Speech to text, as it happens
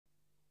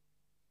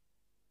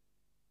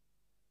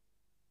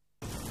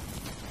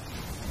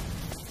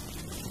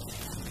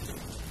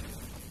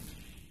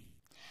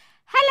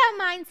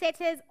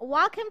Mindsetters,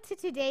 welcome to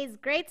today's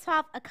Grade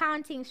 12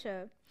 Accounting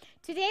Show.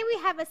 Today we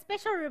have a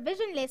special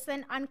revision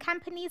lesson on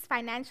companies'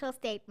 financial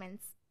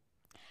statements.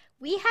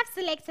 We have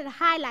selected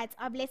highlights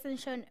of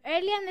lessons shown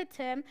earlier in the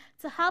term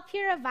to help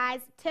you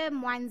revise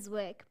Term 1's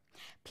work.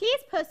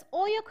 Please post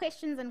all your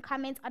questions and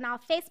comments on our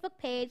Facebook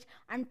page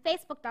on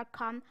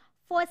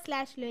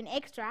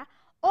facebook.com/LearnExtra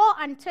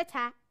or on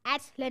Twitter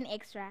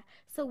 @LearnExtra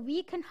so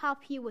we can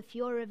help you with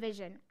your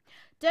revision.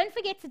 Don't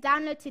forget to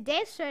download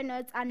today's show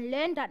notes on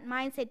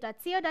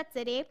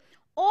learn.mindset.co.za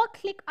or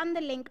click on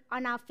the link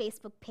on our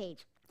Facebook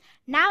page.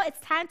 Now it's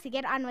time to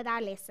get on with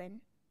our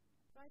lesson.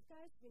 Right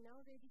guys, we're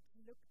now ready to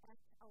look at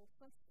our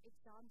first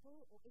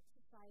example or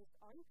exercise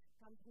on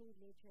company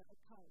ledger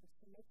accounts.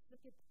 So let's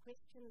look at the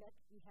question that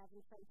we have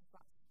in front of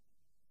us.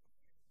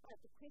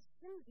 Right, the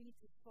question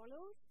reads as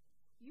follows.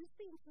 Use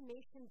the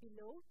information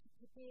below to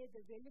prepare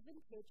the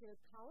relevant ledger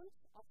accounts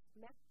of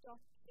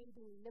MacDot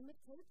Trading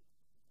Limited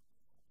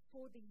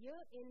for the year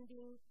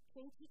ending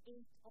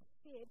 28th of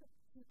Feb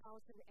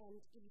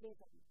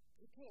 2011.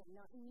 Okay,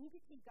 now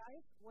immediately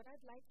guys, what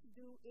I'd like to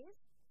do is,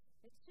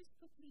 let's just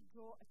quickly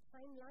draw a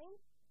timeline.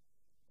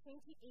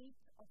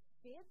 28th of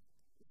Feb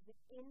is the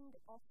end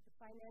of the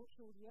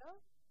financial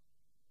year,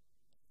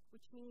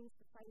 which means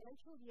the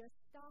financial year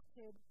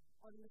started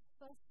on the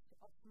 1st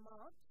of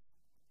March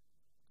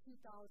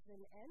 2010.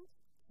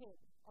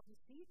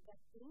 Obviously,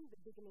 that's in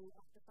the beginning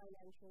of the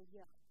financial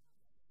year.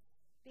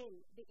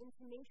 Then, the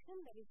information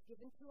that is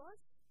given to us,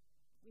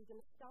 we're going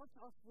to start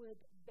off with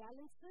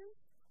balances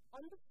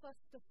on the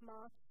 1st of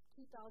March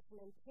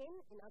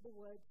 2010. In other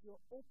words, your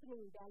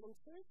opening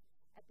balances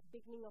at the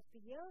beginning of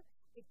the year.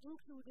 It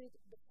included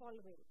the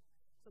following.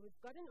 So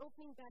we've got an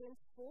opening balance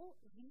for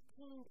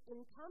retained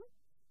income.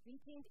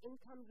 Retained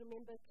income,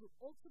 remember, can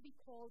also be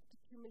called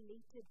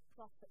accumulated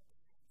profit.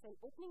 So an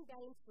opening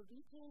balance for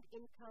retained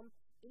income,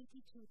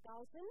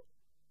 82,000.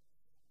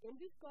 Then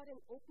we've got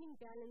an opening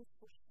balance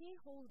for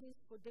shareholders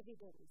for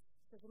dividends.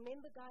 So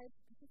remember guys,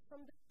 this is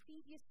from the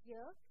previous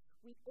year.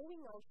 We're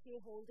owing our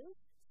shareholders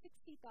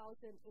 60,000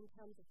 in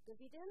terms of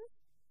dividends.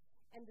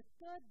 And the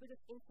third bit of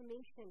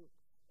information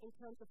in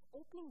terms of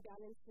opening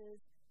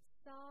balances,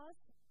 SARS,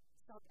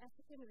 South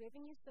African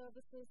Revenue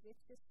Services,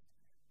 let's just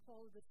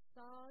call the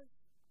SARS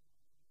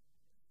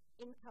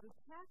income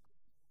tax.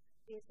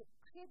 There's a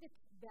credit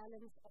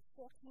balance of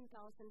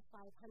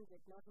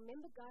 14,500. Now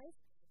remember guys,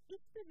 if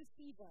the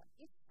receiver,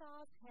 if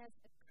SARS has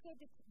a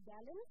credit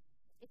balance,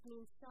 it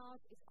means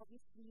SARS is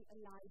obviously a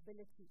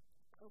liability.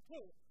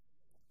 Okay.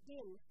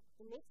 Then,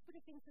 the next bit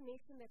of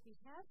information that we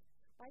have,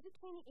 by the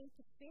 28th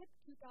of Feb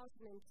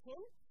 2010,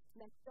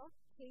 MacDot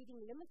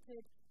Trading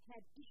Limited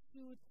had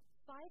issued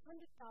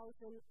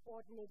 500,000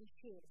 ordinary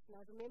shares.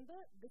 Now remember,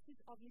 this is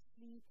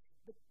obviously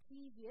the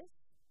previous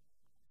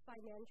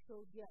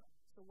financial year.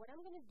 So what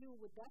I'm going to do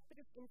with that bit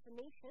of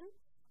information,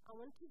 I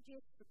want to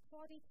just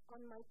record it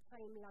on my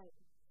timeline.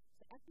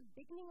 So at the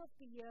beginning of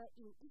the year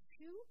in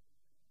issue,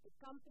 the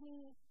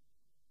company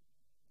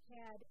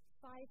had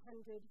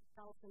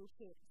 500,000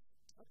 shares.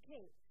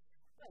 Okay,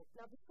 right.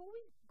 Now before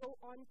we go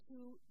on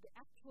to the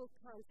actual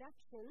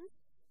transactions,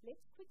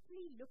 let's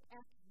quickly look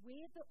at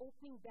where the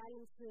opening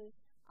balances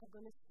are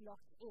going to slot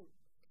in.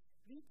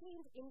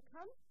 Retained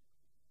income.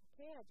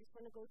 Okay, I just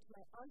want to go to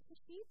my answer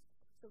sheet.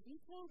 So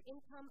retained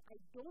income, I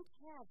don't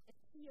have a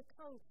key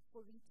account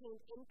for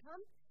retained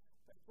income,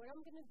 but what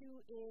I'm going to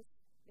do is,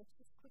 let's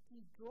just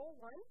quickly draw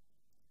one.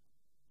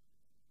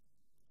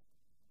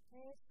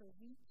 Okay, so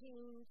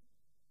retained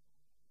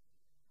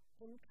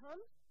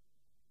income,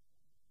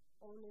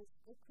 owner's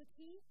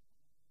equity.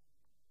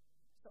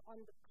 So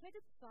on the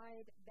credit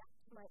side,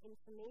 that's my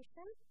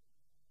information.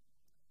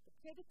 The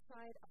credit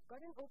side, I've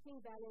got an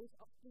opening balance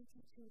of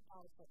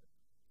 82,000.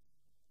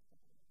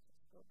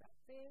 Let's go back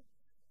there.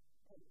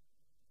 And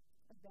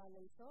a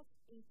balance of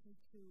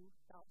 82,000.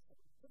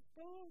 Just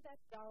bringing that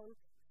down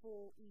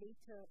for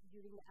later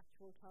during the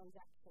actual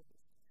transactions.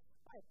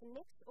 Right, the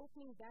next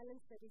opening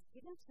balance that is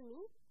given to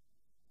me,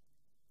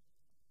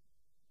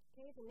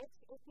 okay, the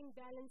next opening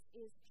balance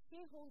is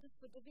shareholders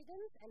for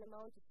dividends, an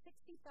amount of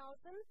 60,000.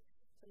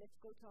 So let's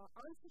go to our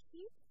answer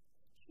sheet.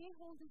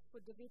 Shareholders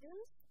for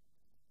dividends.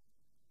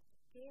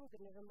 Okay, I'm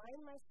going to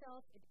remind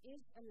myself it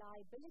is a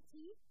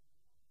liability.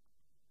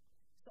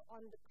 So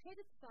on the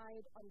credit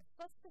side, on the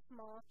 1st of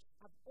March,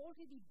 I've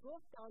already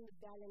brought down the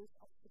balance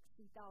of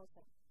 60,000.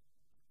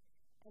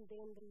 And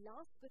then the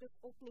last bit of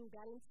opening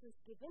balances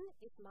given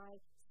is my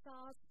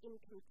SARS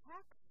income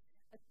tax,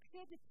 a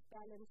credit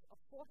balance of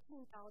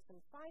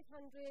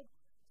 14,500.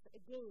 So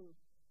again,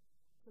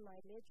 to my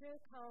ledger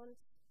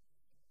account,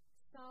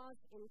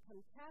 SARS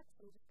income tax,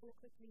 I'm just going to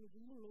quickly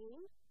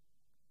rename.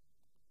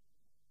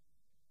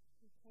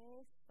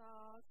 Okay,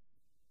 SARS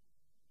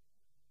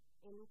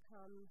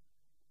income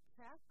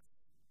tax,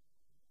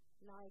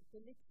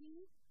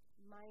 liability,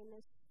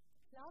 minus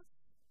plus.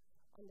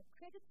 On the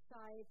credit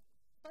side,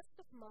 1st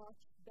of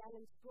March,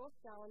 balance brought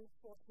down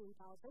 14,500.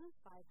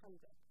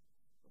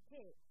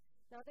 Okay,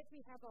 now that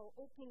we have our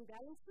opening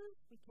balances,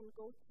 we can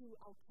go to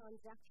our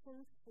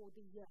transactions for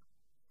the year.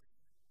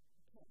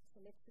 Okay. Okay,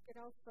 so let's look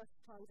at our first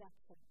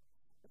transaction.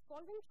 The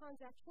following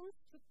transactions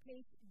took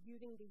place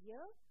during the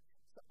year.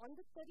 So on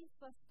the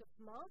 31st of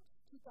March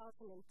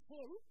 2010,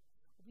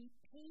 we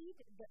paid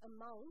the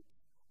amount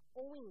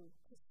owing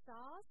to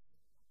SARS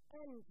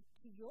and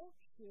to your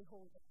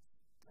shareholders.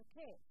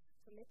 Okay,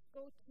 so let's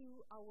go to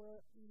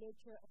our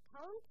ledger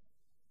account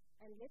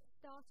and let's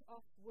start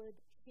off with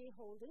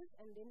shareholders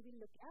and then we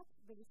look at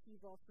the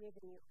receiver of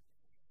revenue.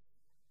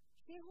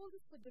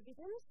 Shareholders for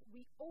dividends,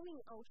 we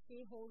owing our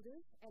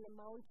shareholders an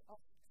amount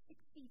of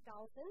 60,000.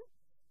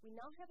 We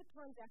now have a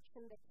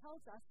transaction that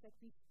tells us that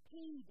we've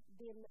paid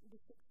them the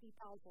 60,000.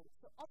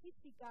 So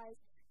obviously, guys,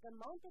 the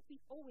amount that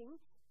we're owing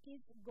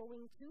is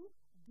going to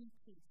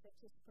decrease. Let's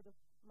just put a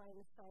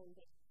minus sign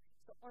there.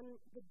 So on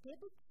the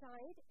debit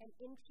side, an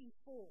entry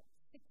for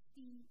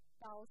 60,000.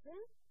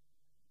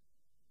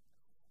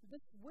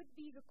 This would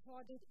be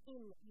recorded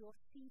in your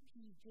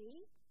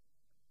CPJ.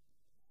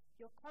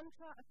 Your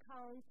contra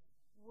account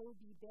will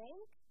be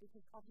bank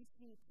because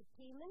obviously it's a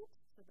payment,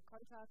 so the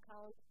contra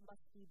account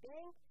must be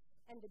bank.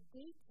 And the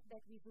date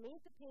that we've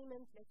made the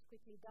payment, let's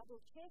quickly double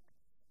check.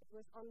 It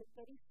was on the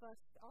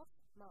 31st of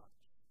March.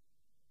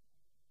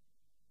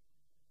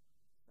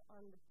 So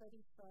on the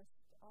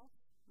 31st of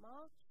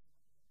March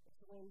is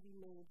when we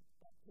made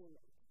that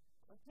payment.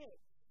 Okay,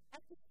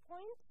 at this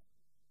point,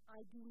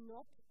 I do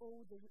not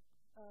owe the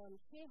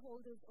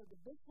shareholders or the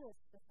business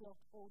does not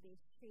owe their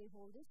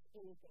shareholders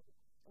anything.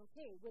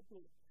 Okay, with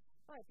me.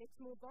 All right, let's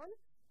move on.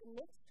 The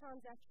next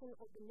transaction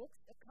or the next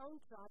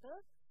account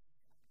rather,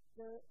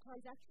 the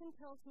transaction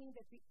tells me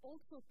that we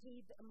also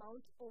paid the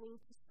amount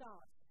owing to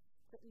SARS.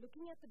 So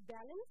looking at the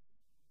balance,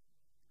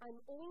 I'm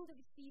owing the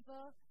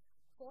receiver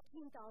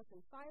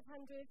 14,500.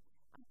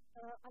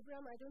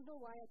 Abraham, I don't know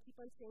why I keep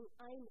on saying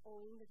I'm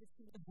owing the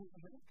receiver.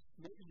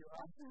 Maybe you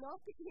are. That's not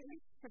the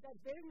case. That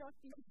will not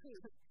be the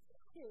case.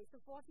 Okay,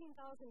 so 14,500.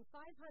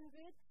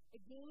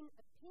 Again,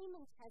 a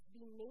payment has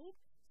been made,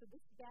 so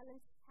this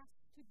balance has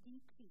to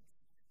decrease.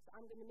 So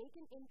I'm going to make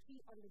an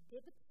entry on the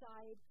debit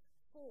side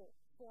for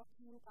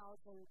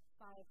 14,500.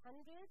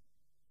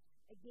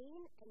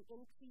 Again, an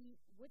entry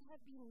would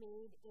have been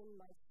made in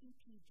my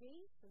CPJ,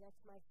 so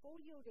that's my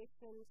folio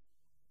reference.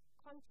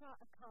 Contra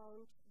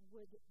account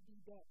would be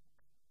bank.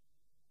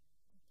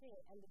 Okay,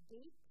 and the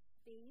date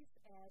stays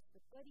as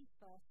the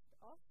 31st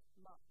of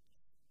March.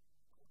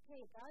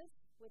 Okay, guys,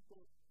 with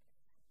me.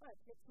 All right,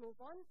 let's move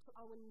on to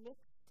our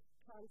next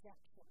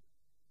transaction.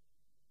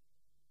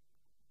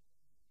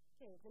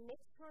 Okay, the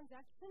next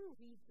transaction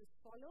reads as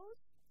follows.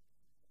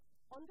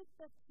 On the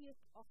 30th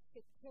of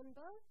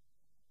September,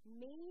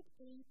 made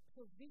a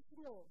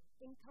provisional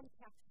income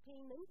tax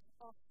payment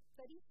of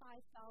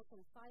 35,500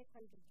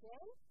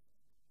 rand,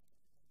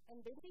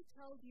 and then they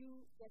tell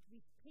you that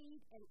we've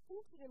paid an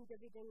interim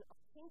dividend of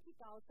 20,000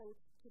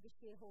 to the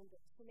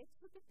shareholders. So let's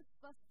look at the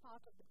first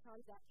part of the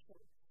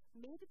transaction.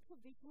 Made a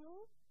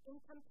provisional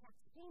income tax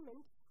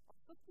payment of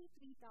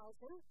 53,500.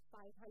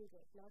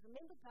 Now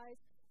remember, guys,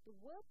 the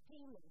word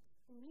payment,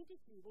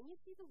 immediately when you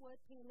see the word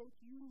payment,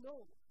 you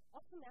know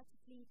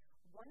automatically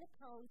one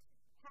account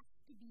has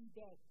to be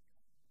banked.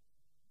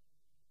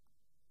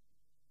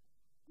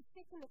 The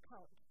second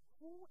account,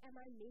 who am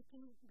I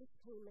making this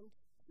payment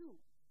to?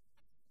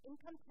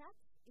 Income tax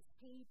is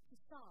paid to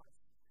SARS.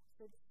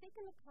 So the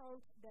second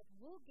account that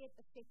will get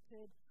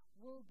affected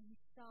will be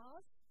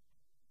SARS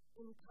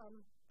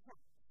income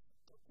tax.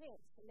 Okay,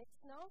 so let's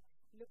now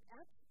look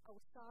at our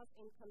SARS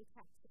income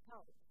tax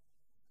account.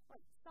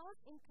 Right,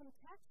 SARS income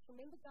tax,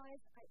 remember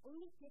guys, I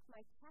only get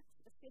my tax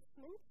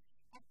assessment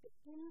at the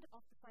end of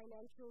the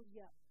financial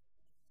year.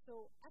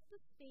 So at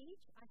this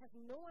stage, I have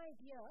no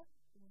idea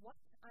what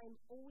I'm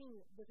owing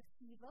the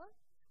receiver,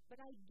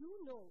 but I do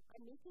know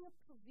I'm making a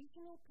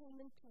provisional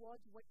payment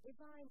towards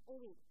whatever I'm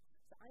owing.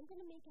 So I'm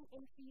going to make an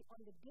entry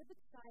on the debit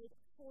side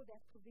for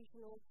that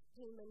provisional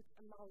payment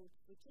amount,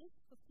 which is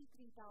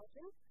 53,500.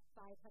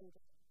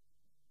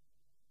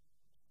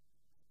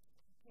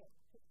 Okay,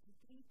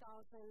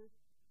 53,500.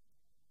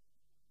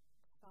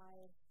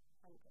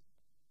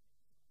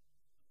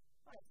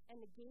 Right,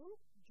 and again,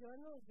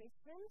 journal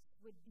reference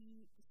would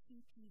be the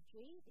CPJ.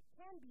 It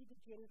can be the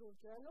general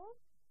journal,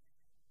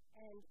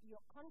 and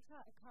your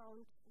contra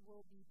account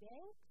will be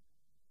bank.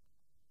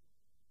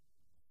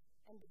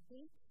 And the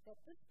date that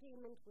this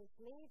payment was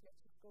made,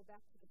 let's just go back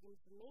to the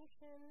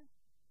information.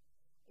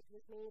 It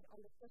was made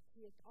on the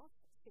 30th of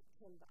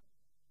September.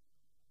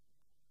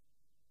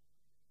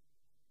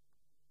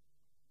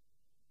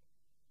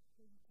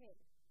 Okay.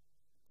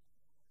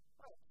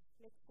 Right,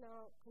 let's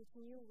now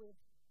continue with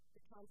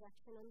the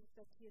transaction on the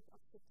 30th of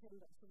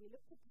September. So we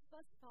looked at the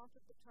first part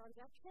of the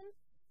transaction.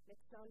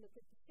 Let's now look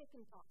at the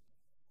second part.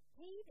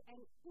 Paid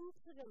an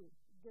interim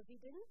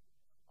dividend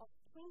of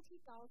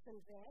 20,000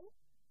 rand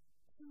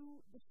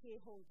to the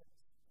shareholders.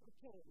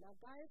 Okay, now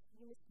guys,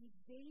 you must be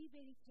very,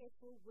 very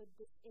careful with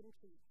this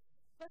entry.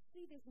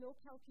 Firstly, there's no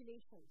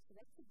calculation, so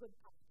that's a good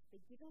part.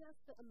 They're giving us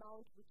the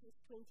amount, which is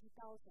 20,000.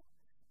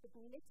 But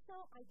let's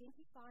now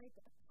identify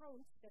the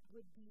accounts that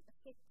would be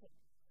affected.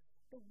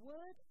 The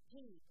word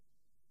paid.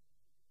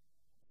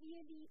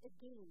 clearly,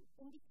 again,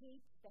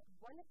 indicates that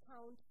one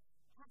account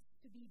has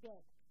to be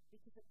banked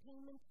because a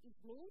payment is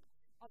made.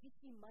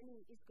 Obviously,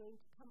 money is going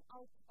to come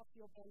out of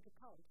your bank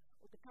account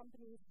or the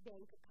company's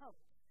bank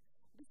account.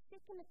 The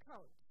second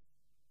account,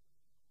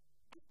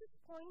 at this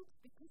point,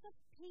 because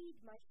I've paid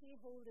my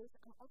shareholders,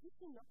 I'm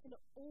obviously not going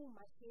to owe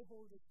my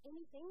shareholders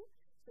anything.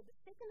 So the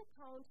second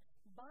account,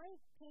 by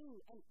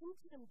paying an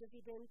interim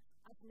dividend,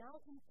 I've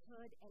now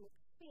incurred an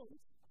expense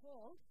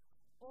called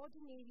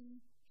ordinary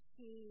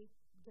share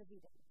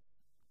dividends.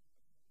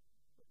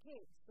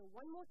 Okay, so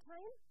one more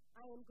time,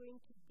 I am going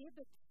to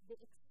debit the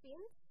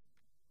expense,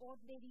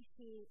 ordinary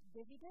share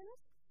dividends,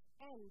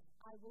 and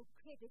I will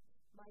credit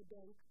my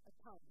bank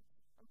account.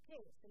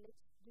 Okay, so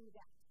let's do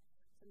that.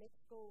 So let's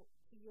go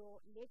to your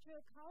ledger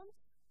account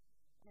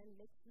and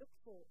let's look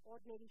for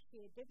ordinary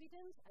share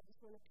dividends. I just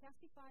want to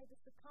classify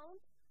this account.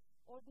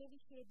 Ordinary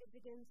share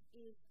dividends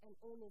is an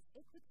owner's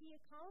equity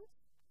account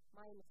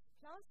minus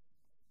plus.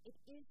 It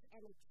is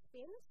an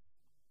expense.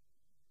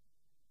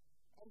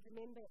 And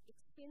remember,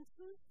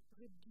 expenses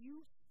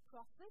reduce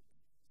profit.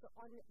 So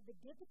on the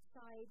debit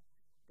side,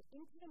 the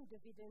interim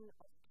dividend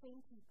of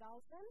 20,000.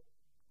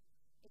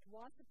 It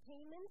was a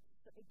payment.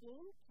 So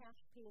again,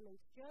 cash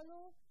payments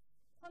journal.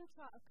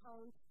 Contra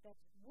account that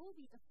will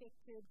be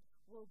affected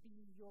will be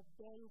your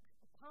bank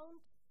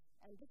account,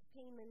 and this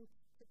payment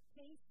took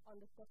place on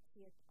the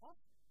 30th of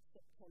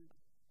September.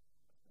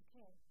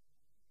 Okay.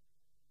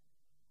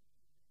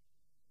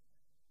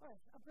 All right,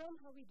 Abram,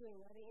 how are we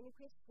doing? Are there any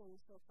questions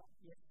so far?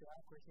 Yes, there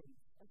are questions.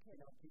 Okay.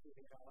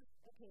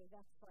 Okay,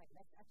 that's fine.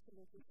 That's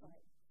absolutely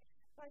fine.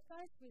 All right,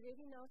 guys, we're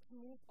ready now to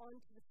move on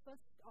to the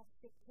 1st of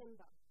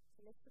September.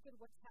 So let's look at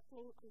what's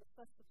happening on the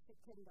 1st of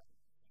September.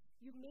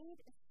 You made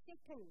a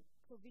second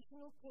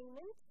provisional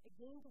payment,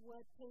 again the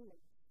word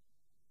payment.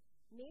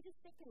 Made a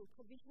second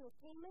provisional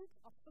payment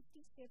of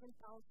 57,000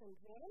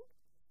 rand,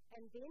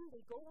 and then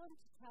they go on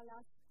to tell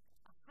us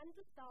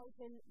 100,000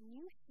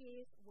 new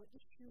shares were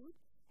issued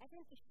at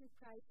an issue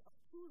price of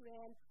 2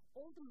 rand.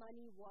 All the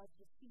money was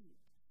received.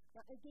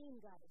 Now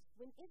again, guys,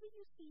 whenever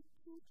you see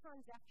two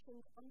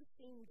transactions on the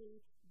same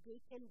day,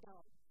 break them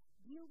down.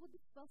 Deal with the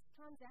first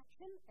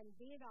transaction and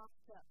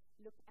thereafter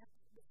look at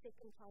the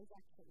second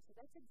transaction. So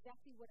that's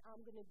exactly what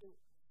I'm going to do.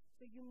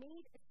 So you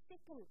made a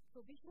second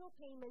provisional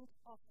payment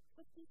of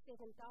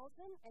 57,000,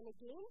 and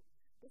again,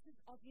 this is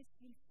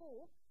obviously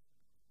for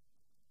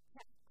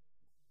tax.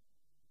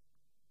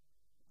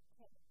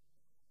 Okay.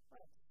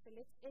 Right. So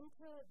let's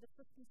enter the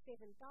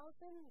 57,000.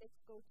 Let's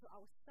go to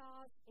our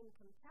SARS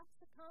income tax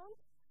account.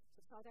 So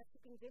South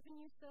African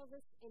Revenue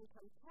Service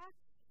income tax.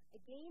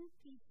 Again,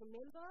 please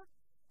remember,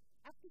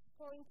 at this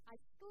point, I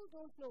still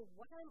don't know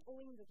what I'm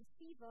owing the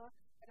receiver,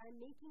 but I'm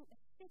making a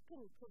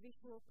second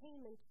provisional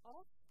payment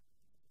of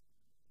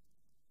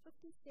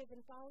 57,000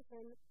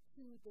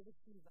 to the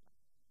receiver.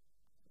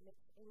 So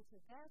let's enter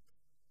that,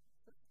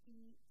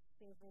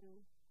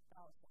 57,000.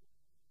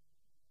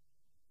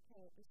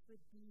 Okay, this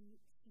would be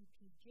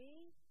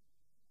CPJ,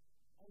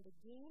 and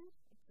again,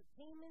 it's a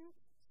payment,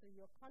 so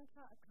your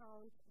contra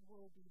account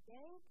will be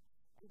banked,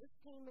 and this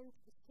payment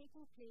is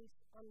taking place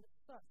on the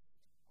 1st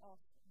of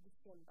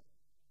December.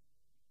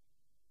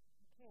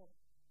 Okay.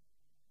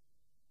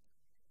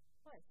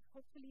 Right.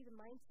 Hopefully the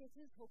mindset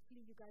is,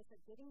 hopefully you guys are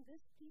getting this.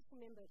 Please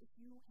remember, if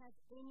you have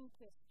any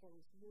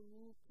questions, you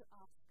need to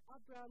ask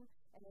Abram,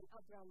 and then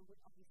Abram would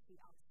obviously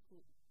ask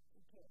me.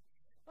 Okay.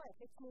 Right,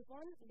 let's move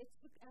on. Let's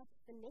look at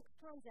the next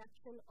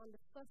transaction on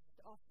the 1st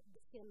of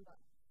December.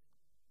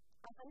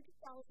 100,000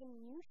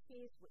 new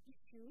shares were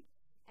issued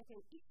at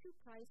an issue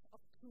price of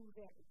 2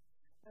 rand.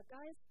 Now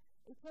guys,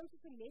 in terms of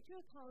the ledger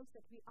accounts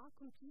that we are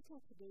completing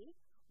today,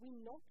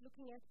 we're not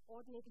looking at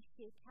ordinary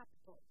share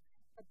capital.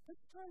 But this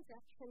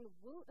transaction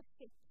will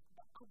affect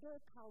the other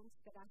accounts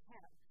that I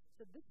have.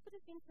 So this bit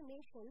of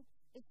information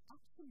is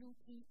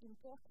absolutely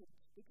important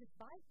because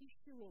by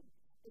issuing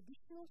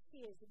additional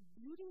shares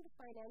during the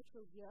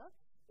financial year,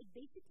 it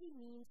basically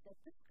means that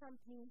this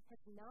company has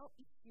now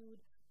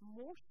issued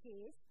more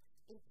shares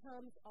in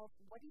terms of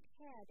what it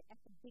had at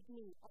the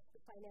beginning of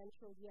the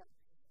financial year.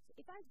 So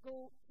if I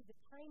go to the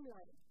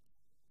timeline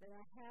that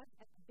I have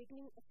at the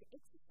beginning of the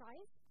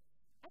exercise,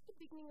 at the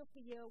beginning of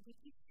the year, we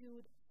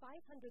issued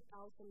 500,000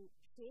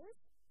 shares.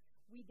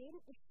 We then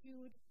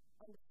issued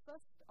on the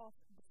 1st of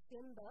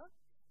December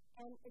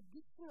an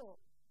additional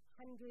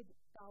 100,000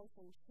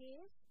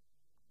 shares,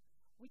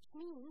 which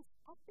means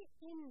at the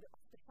end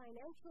of the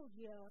financial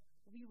year,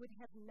 we would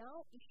have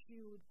now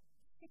issued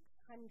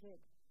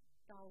 600,000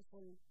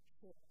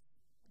 shares.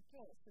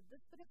 Okay, so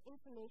this bit of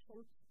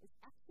information is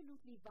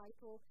absolutely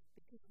vital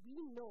because we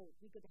know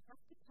we're going to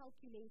have to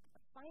calculate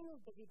a final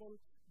dividend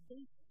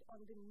based on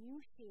the new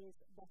shares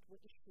that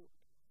were issued.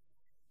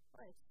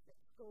 Right,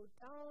 let's go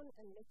down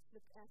and let's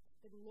look at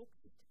the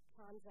next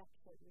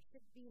transaction. We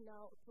should be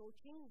now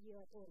approaching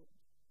year end.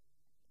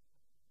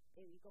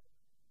 There we go.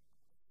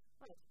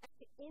 Right, at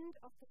the end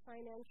of the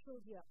financial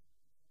year,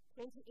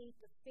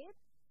 28th of Feb,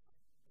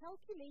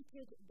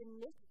 calculated the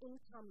net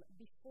income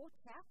before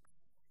tax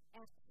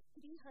at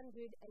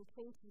 320,000,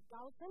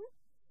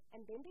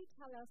 And then they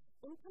tell us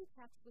income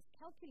tax was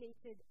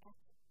calculated at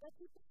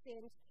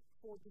 30%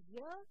 for the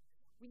year.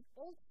 We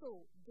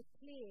also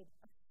declared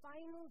a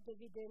final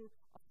dividend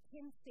of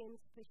 10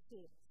 cents per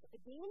share. So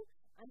again,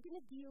 I'm going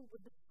to deal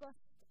with the first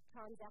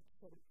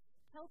transaction.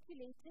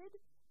 Calculated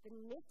the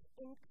net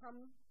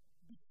income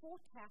before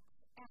tax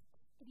at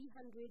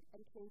 320,000.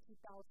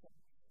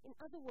 In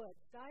other words,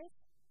 guys,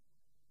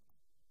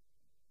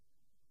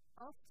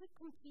 after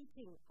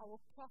completing our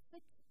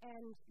profit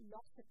and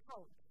loss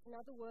account, in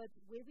other words,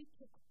 where we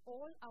took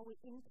all our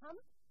income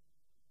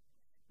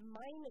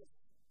minus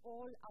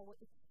all our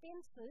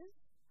expenses,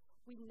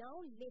 we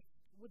now left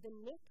with a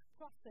net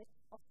profit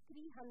of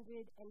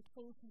 320,000.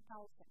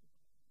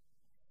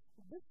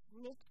 This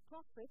net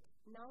profit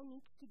now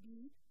needs to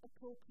be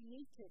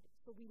appropriated.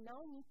 So we now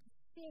need to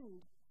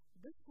send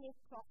this net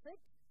profit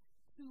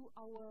to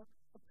our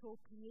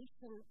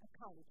appropriation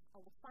account,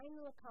 our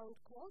final account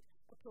called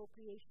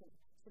appropriation.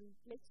 So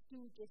let's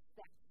do just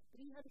that.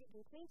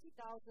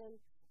 320,000,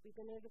 we're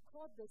going to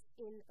record this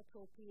in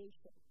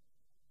appropriation.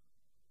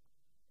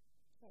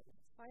 Okay,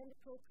 let's find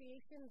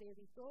appropriation. There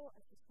we go.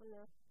 I just want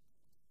to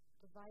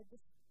divide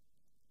this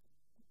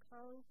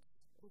account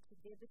into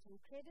debit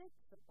and credit.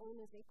 So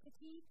owner's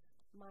equity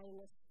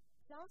minus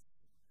plus.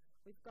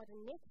 We've got a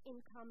net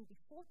income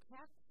before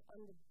tax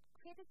on the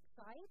credit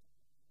side,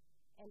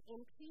 an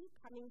entry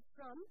coming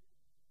from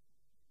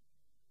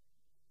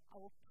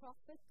our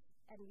profit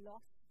and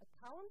loss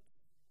account.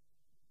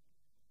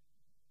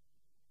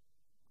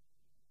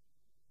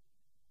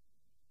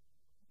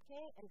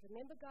 Okay, and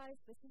remember guys,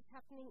 this is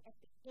happening at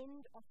the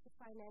end of the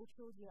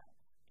financial year,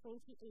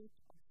 28th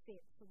of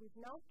Feb. So we've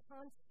now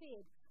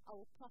transferred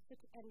our profit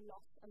and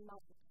loss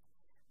amount.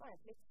 Alright,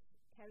 let's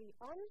carry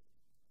on.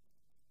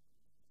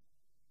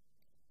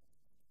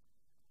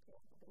 Okay,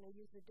 I'm going to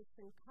use a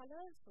different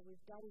color. So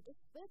we've done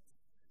this bit.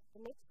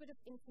 The next bit of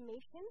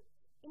information,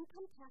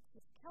 income tax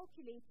is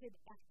calculated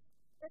at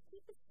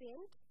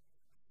 30%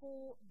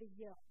 for the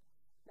year.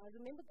 Now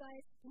remember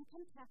guys,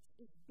 income tax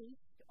is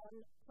based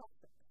on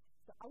profit.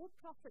 So our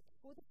profit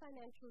for the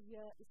financial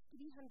year is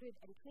 320,000.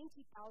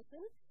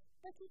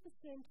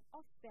 30%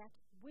 of that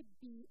would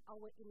be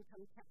our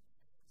income tax.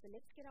 So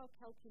let's get our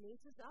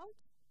calculators out.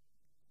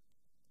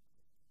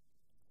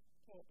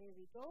 Okay, there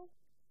we go.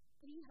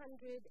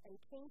 320,000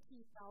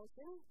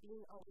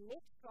 being our net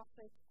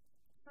profit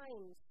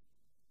times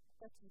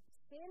 30%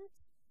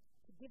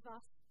 to give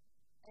us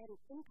an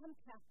income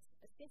tax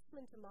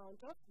assessment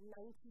amount of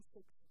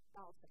 96,000.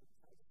 So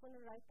I just want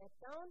to write that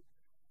down.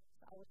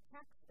 So our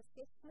tax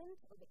assessment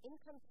or the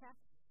income tax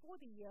for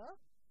the year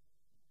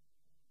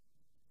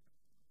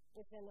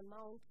is an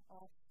amount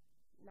of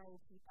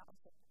 96,000.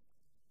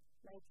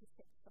 Right,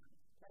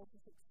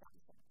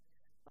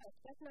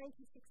 that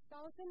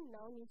 96,000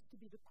 now needs to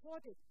be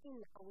recorded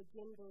in our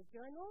general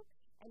journal.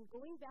 And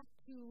going back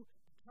to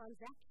the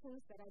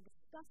transactions that I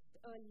discussed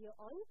earlier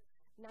on,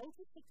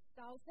 96,000,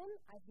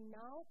 I've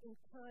now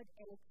incurred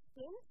an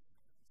expense.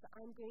 So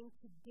I'm going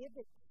to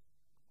debit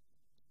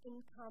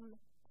income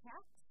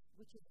tax,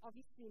 which is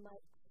obviously my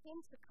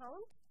expense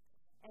account,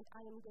 and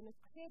I am going to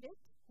credit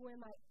who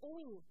am I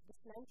owing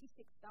this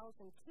 96,000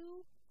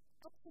 to?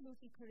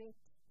 Absolutely correct,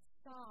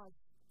 SARS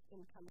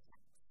income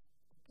tax.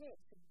 Okay,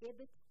 so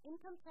debit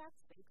income tax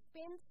for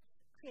expense,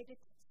 credit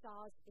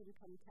SARS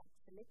income tax.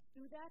 So let's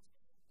do that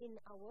in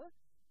our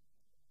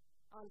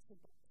answer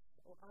box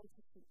or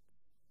answer sheet.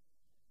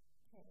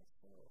 Okay,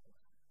 so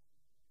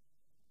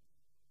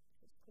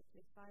just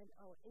quickly find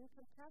our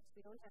income tax.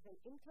 We don't have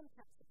an income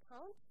tax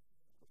account.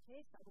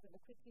 Okay, so I'm going to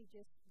quickly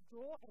just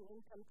draw an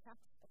income tax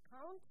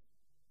account.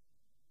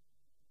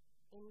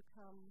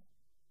 Income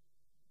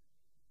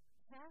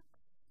tax.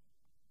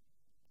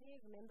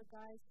 Okay, remember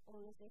guys,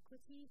 owner's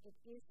equity, it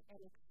is an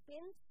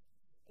expense.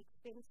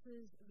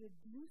 Expenses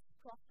reduce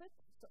profit.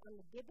 So on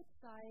the debit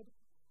side,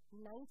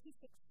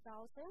 96,000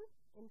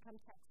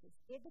 income tax is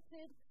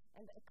debited,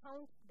 and the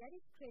account that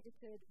is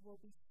credited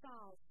will be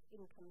SARS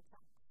income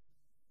tax.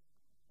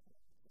 Okay,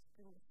 just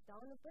bring this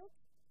down a bit.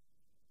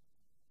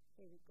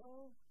 There we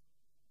go.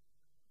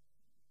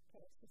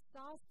 Okay, so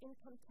SARS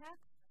income tax,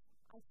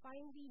 I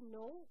finally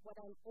know what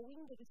I'm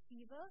owing the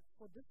receiver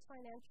for this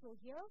financial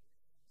year.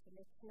 So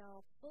let's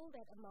now fill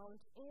that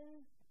amount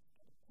in. Let's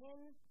get a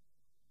pen.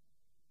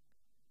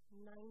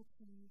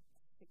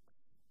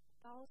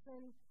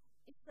 96,000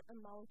 is the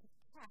amount of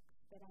tax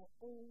that I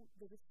owe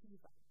the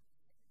receiver.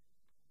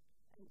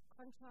 And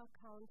contra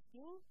account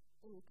being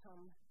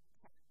income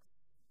tax.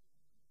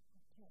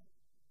 Okay.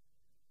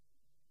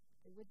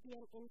 There would be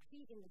an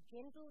entry in the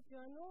general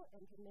journal,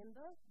 and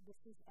remember, this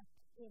is at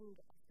the end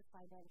of the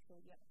financial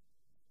year.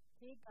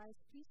 Okay, guys,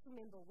 please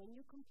remember, when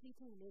you're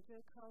completing ledger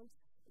accounts,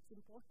 it's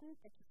important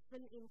that you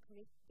fill in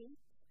correct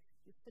dates,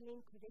 you fill in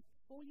correct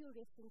folio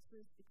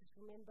references, because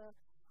remember,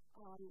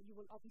 you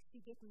will obviously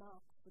get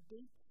marks for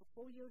dates, for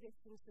folio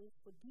references,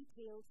 for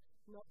details,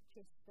 not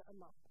just the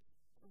amount.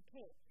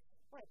 Okay,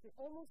 right, we're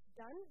almost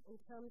done in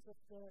terms of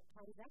the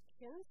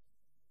transactions.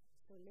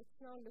 So let's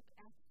now look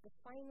at the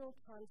final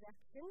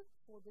transaction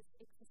for this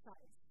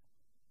exercise.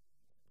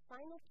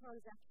 final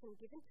transaction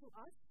given to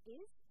us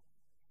is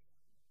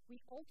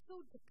we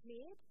also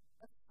declared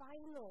a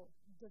final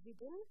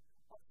dividend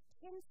of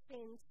 10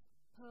 cents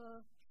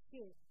per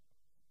share.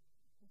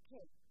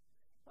 Okay,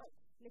 right,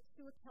 let's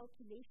do a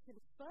calculation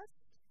first,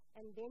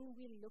 and then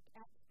we'll look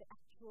at the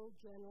actual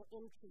journal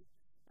entry.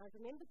 Now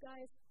remember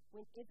guys,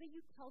 whenever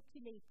you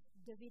calculate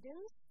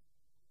dividends,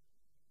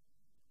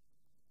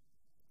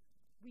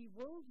 we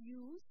will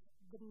use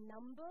the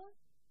number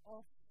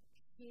of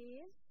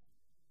shares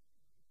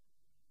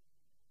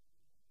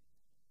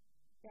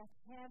that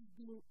have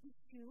been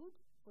issued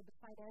for the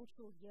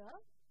financial year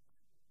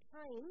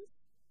times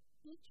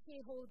each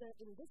shareholder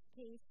in this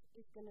case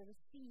is going to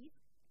receive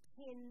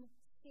 10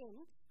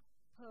 cents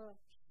per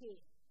share.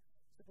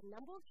 So the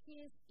number of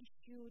shares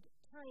issued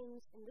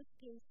times, in this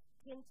case,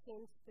 10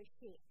 cents per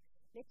share.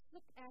 Let's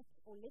look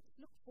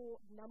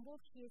for number of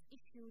shares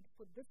issued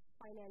for this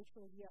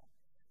financial year.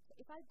 So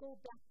if I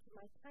go back to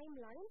my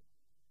timeline,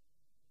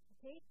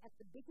 okay, at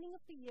the beginning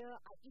of the year,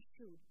 I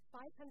issued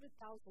 500,000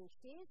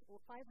 shares,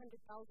 or 500,000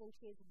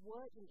 shares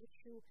were in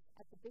issue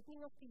at the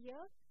beginning of the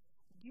year.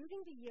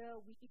 During the year,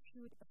 we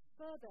issued a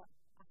further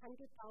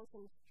 100,000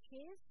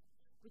 shares,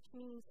 which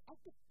means at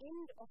the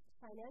end of the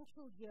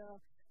financial year,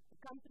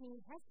 the company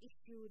has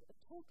issued a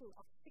total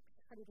of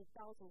 600,000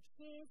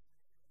 shares.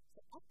 So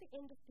at the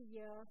end of the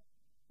year,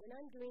 when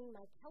I'm doing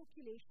my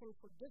calculation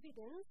for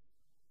dividends,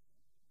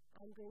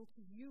 I'm going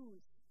to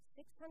use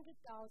 600,000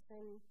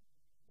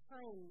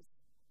 times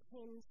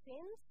 10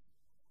 cents,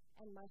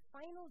 and my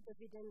final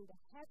dividend that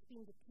has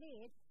been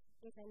declared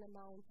is an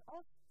amount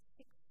of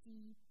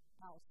 60,000.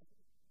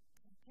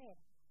 Okay,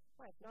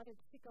 right, not a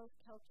difficult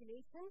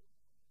calculation,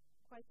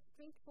 quite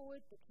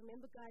straightforward, but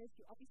remember guys,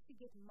 you obviously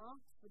get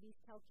marks for these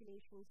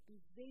calculations. Be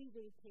very,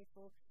 very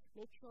careful.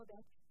 Make sure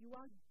that you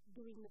are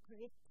doing the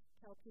correct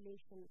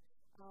calculation,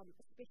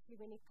 especially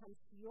when it comes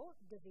to your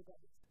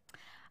dividends.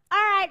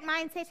 Alright,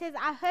 Mindsetters,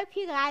 I hope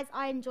you guys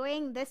are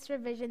enjoying this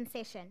revision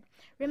session.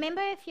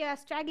 Remember, if you are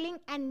struggling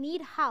and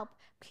need help,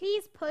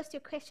 please post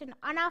your question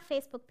on our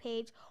Facebook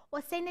page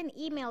or send an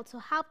email to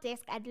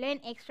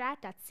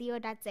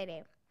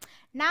helpdesk@learnextra.co.za.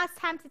 Now it's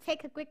time to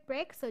take a quick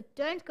break, so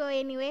don't go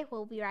anywhere.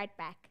 We'll be right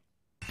back.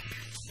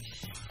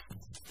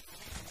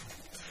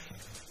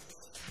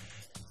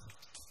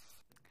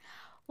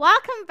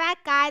 Welcome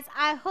back, guys.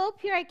 I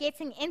hope you are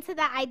getting into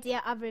the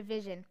idea of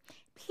revision.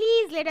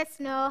 Please let us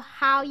know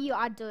how you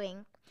are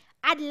doing.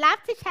 I'd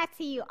love to chat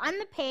to you on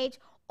the page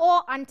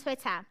or on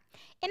Twitter.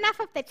 Enough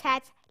of the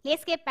chat,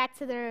 let's get back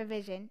to the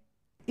revision.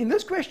 In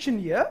this question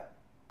here,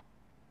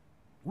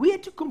 we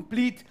had to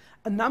complete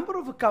a number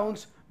of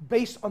accounts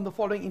based on the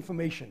following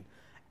information.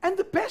 And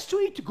the best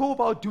way to go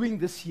about doing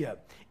this here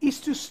is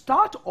to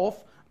start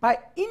off by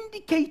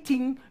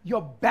indicating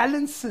your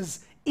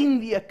balances in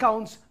the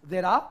accounts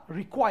that are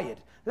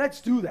required.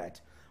 Let's do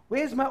that.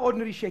 Where's my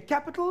ordinary share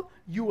capital?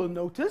 You will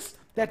notice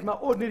that my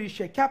ordinary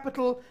share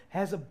capital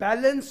has a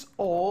balance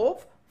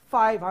of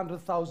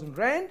 500,000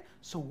 Rand.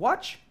 So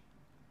watch.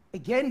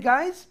 Again,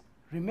 guys,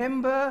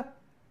 remember,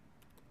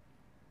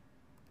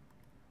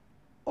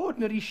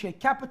 ordinary share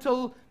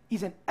capital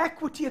is an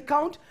equity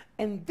account,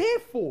 and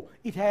therefore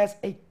it has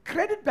a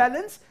credit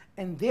balance,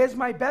 and there's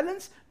my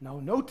balance. Now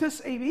notice,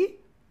 AB,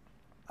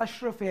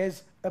 Ashraf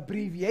has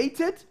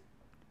abbreviated.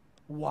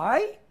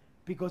 Why?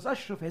 Because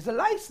Ashraf has a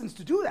license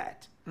to do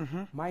that.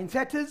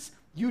 Mindsetters,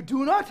 you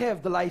do not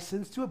have the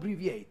license to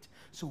abbreviate.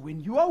 So when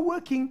you are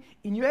working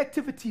in your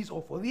activities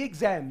or for the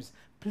exams,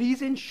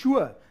 please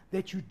ensure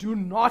that you do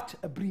not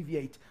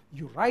abbreviate.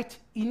 You write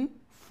in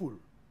full.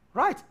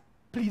 Right?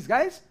 Please,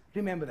 guys,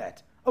 remember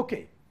that.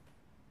 Okay.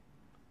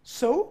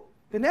 So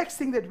the next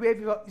thing that we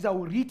have is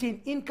our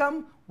retained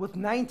income with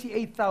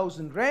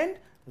 98,000 Rand.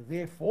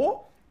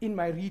 Therefore, in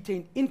my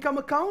retained income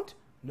account,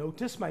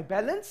 notice my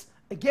balance.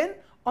 Again,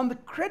 on the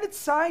credit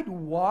side,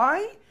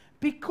 why?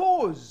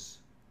 Because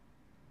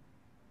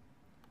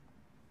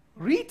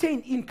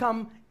retained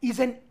income is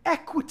an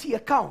equity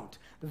account.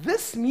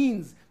 This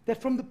means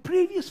that from the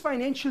previous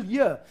financial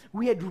year,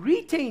 we had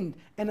retained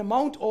an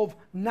amount of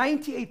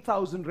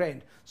 98,000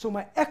 Rand. So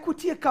my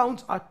equity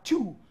accounts are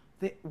two.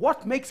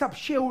 What makes up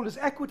shareholders'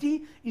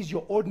 equity is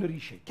your ordinary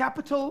share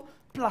capital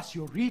plus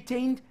your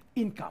retained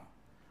income.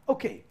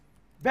 Okay,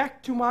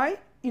 back to my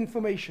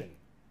information.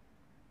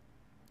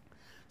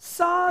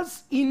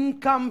 SARS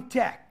income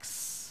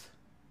tax.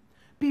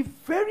 Be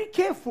very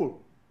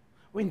careful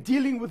when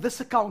dealing with this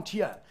account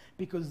here,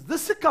 because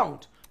this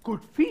account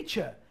could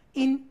feature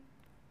in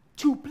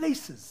two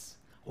places.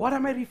 What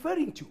am I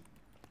referring to?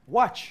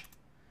 Watch.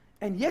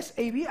 And yes,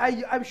 AB,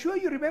 I'm sure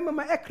you remember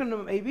my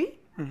acronym, AB.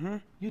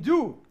 You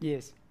do?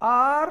 Yes.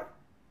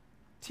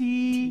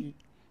 RTFQ.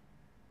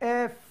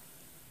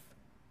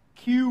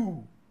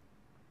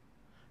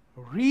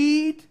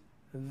 Read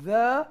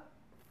the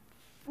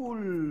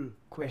full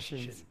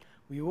question.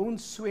 We won't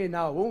swear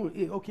now.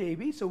 Okay,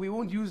 AB, so we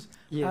won't use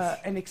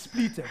an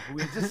expletive.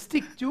 We'll just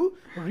stick to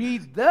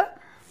read the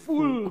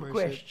full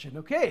question.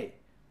 Okay?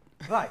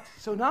 Right.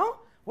 So now,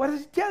 what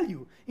does it tell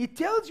you? It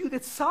tells you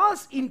that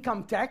SARS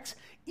income tax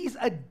is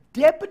a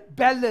debit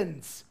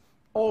balance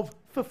of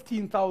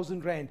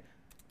 15,000 Rand.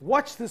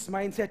 Watch this,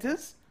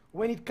 mindsetters.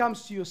 When it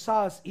comes to your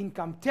SARS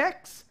income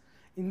tax,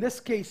 in this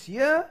case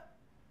here,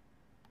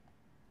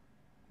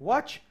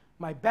 watch,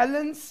 my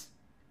balance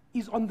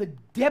is on the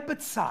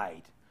debit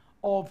side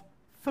of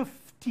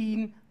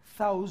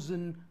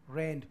 15,000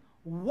 Rand.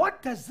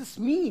 What does this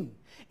mean?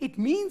 It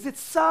means that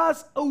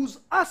SARS owes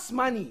us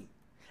money.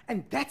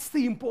 And that's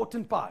the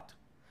important part.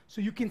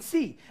 So you can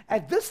see,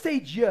 at this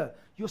stage here,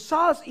 your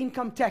SARS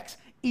income tax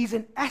is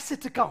an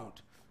asset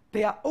account.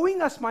 They are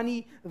owing us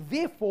money,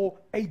 therefore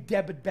a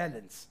debit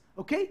balance.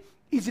 Okay?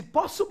 Is it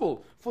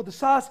possible for the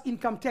SARS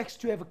income tax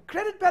to have a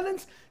credit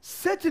balance?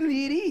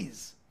 Certainly it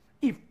is.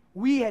 If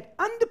we had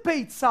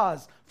underpaid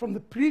SARS from the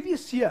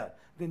previous year,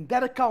 then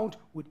that account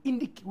would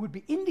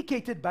be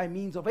indicated by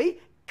means of a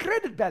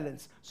credit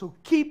balance. So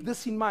keep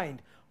this in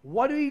mind.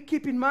 What do you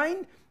keep in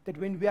mind? That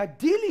when we are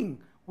dealing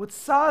with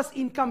SARS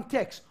income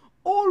tax,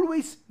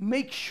 always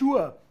make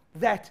sure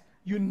that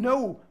you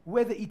know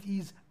whether it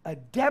is a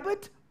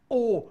debit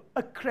or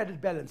a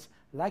credit balance.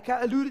 Like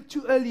I alluded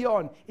to earlier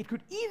on, it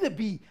could either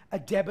be a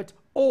debit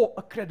or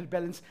a credit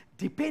balance,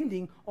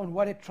 depending on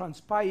what had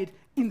transpired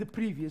in the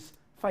previous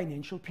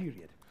financial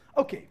period.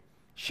 Okay,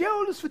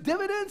 shareholders for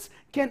dividends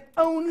can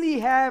only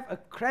have a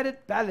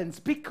credit balance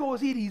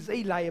because it is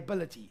a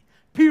liability.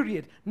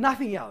 Period.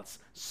 Nothing else.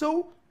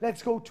 So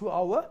let's go to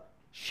our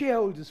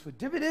shareholders for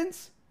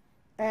dividends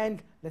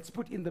and let's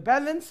put in the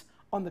balance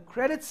on the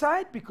credit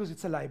side because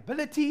it's a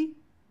liability.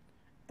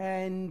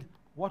 And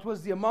what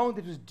was the amount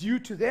that was due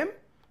to them?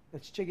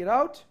 Let's check it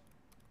out.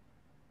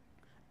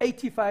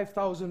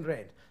 85,000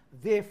 Rand.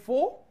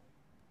 Therefore,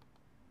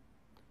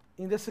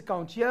 in this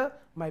account here,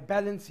 my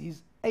balance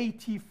is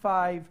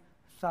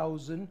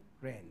 85,000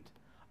 Rand.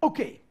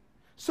 Okay,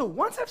 so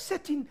once I've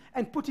set in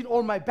and put in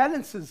all my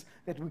balances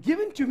that were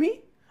given to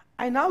me,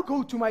 I now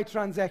go to my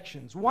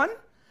transactions. One,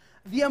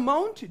 the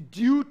amount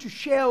due to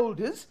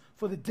shareholders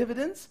for the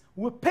dividends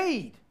were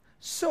paid.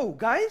 So,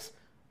 guys,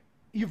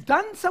 you've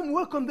done some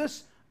work on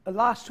this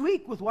last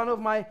week with one of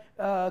my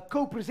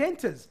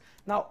co-presenters.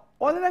 Now,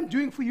 all that I'm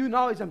doing for you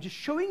now is I'm just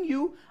showing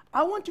you,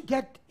 I want to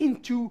get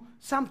into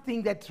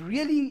something that's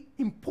really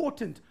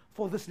important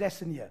for this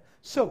lesson here.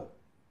 So,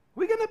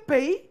 we're going to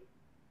pay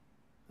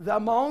the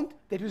amount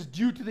that was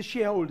due to the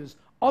shareholders.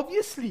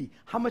 Obviously,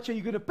 how much are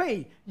you going to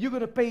pay? You're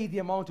going to pay the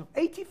amount of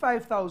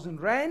 85,000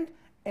 Rand,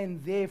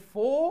 and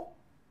therefore,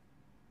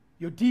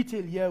 your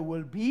detail here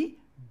will be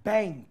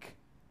bank.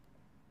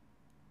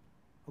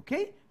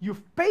 Okay?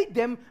 You've paid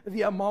them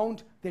the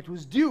amount that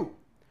was due.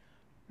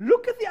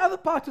 Look at the other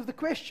part of the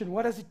question.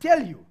 What does it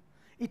tell you?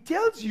 It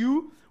tells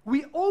you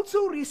we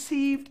also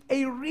received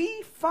a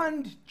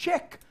refund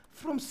check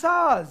from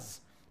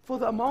SARS for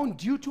the amount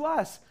due to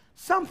us.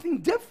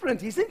 Something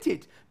different, isn't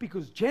it?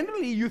 Because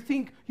generally you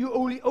think you're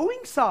only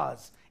owing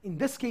SARS. In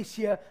this case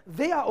here,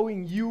 they are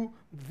owing you.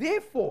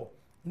 Therefore,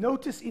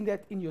 notice in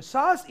your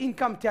SARS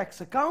income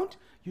tax account,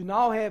 you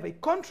now have a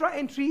contra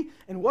entry.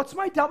 And what's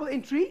my double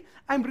entry?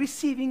 I'm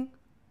receiving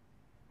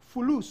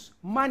fulus,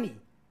 money.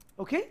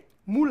 Okay?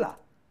 Mula.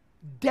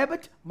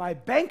 Debit my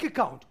bank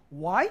account.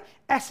 Why?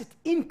 Asset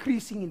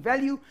increasing in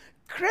value.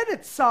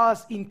 Credit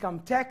SARS income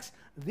tax.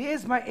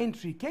 There's my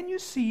entry. Can you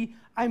see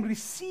I'm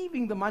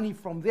receiving the money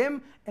from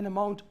them, an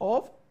amount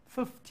of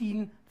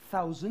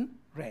 15,000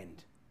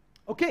 Rand.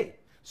 Okay,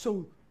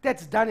 so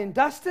that's done and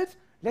dusted.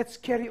 Let's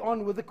carry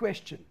on with the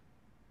question.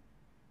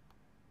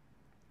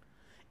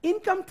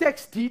 Income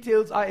tax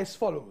details are as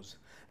follows.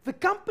 The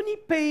company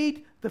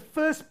paid the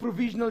first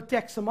provisional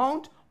tax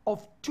amount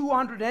of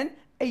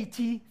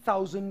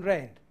 280,000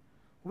 Rand.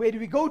 Where do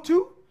we go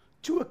to?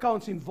 Two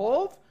accounts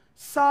involved,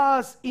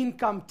 SARS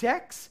income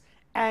tax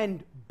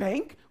and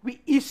bank.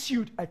 We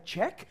issued a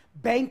check.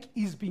 Bank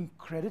is being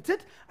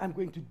credited. I'm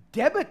going to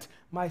debit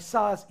my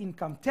SARS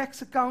income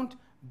tax account,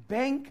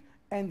 bank,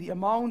 and the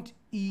amount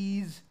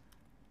is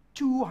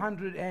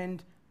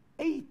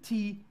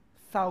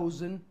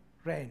 280,000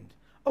 Rand.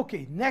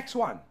 Okay, next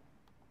one.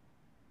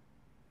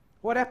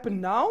 What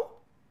happened now?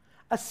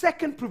 A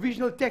second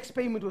provisional tax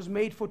payment was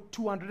made for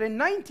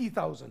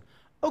 290,000.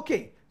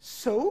 Okay,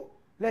 so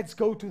let's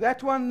go to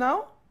that one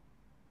now.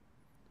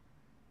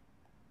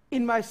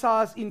 In my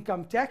SARS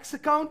income tax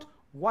account,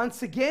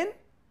 once again,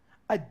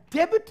 a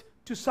debit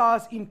to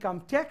SARS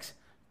income tax,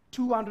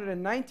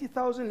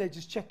 290,000. Let's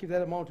just check if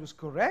that amount was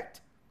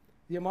correct.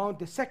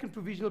 The second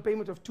provisional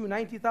payment of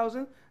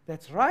 290,000,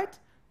 that's right.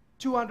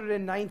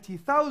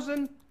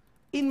 290,000.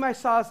 In my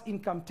SARS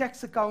income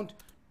tax account,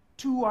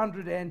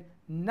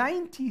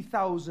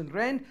 290,000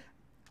 Rand.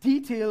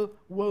 Detail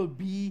will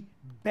be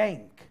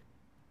bank.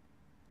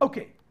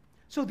 Okay.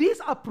 So these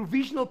are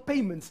provisional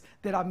payments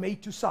that are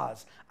made to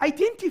SARS.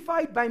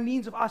 Identified by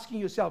means of asking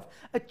yourself,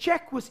 a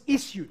check was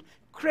issued,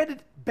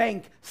 credit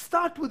bank,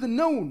 start with a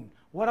known.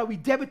 What are we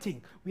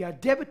debiting? We are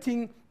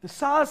debiting the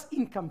SARS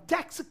income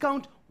tax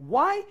account.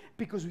 Why?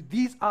 Because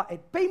these are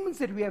payments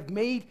that we have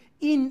made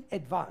in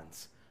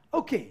advance.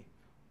 Okay,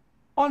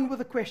 on with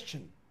the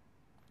question.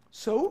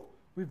 So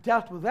we've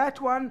dealt with that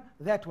one,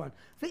 that one.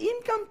 The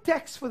income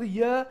tax for the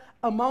year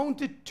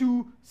amounted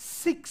to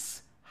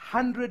 600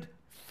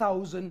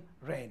 600,000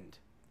 rand.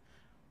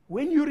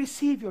 When you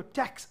receive your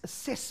tax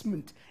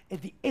assessment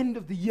at the end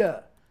of the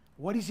year,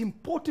 what is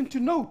important to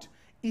note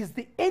is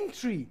the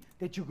entry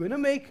that you're going to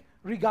make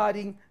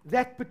regarding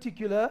that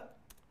particular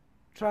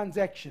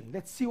transaction.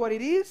 Let's see what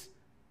it is.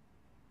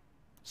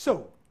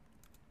 So,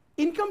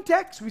 income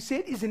tax, we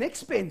said, is an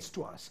expense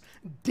to us.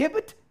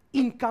 Debit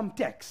income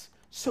tax.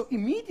 So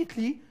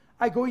immediately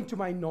I go into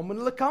my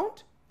nominal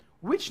account.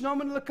 Which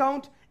nominal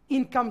account?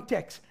 Income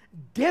tax.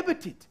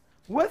 Debit it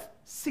with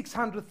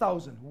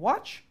 600,000.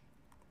 Watch.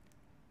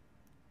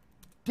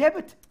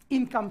 Debit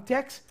income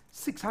tax,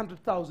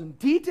 600,000.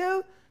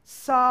 Detail,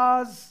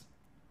 SARS,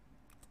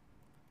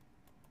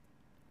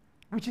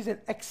 which is an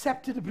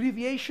accepted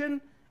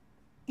abbreviation,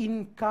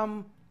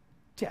 income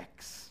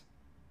tax.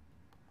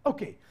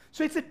 Okay,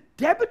 so it's a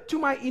debit to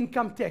my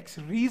income tax.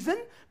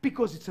 Reason,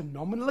 because it's a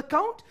nominal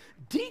account,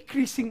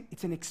 decreasing,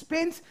 it's an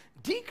expense,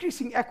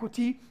 decreasing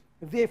equity,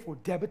 therefore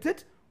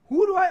debited.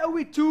 Who do I owe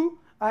it to?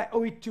 I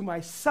owe it to my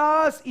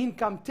SARS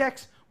income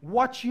tax.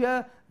 Watch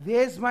here,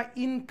 there's my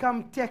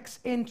income tax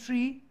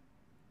entry,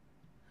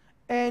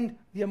 and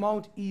the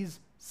amount is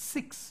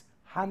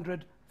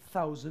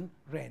 600,000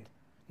 rand.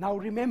 Now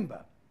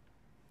remember,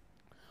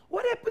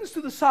 what happens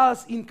to the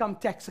SARS income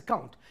tax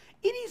account?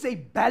 It is a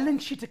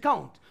balance sheet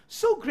account.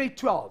 So grade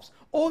 12s,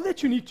 all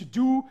that you need to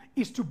do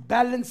is to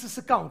balance this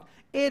account,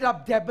 add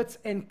up debits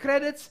and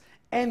credits,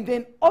 and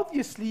then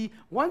obviously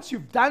once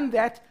you've done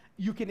that,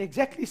 you can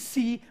exactly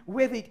see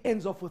whether it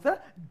ends off with a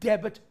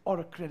debit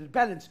or a credit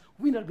balance.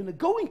 We're not going to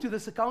go into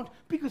this account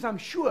because I'm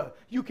sure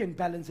you can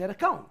balance that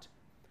account.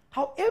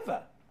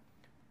 However,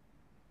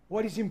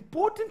 what is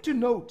important to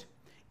note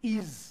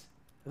is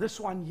this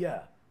one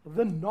here,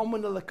 the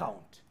nominal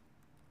account.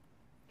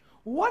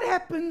 What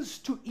happens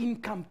to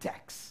income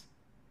tax?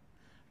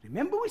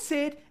 Remember we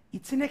said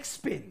it's an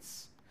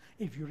expense.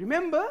 If you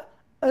remember,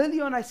 early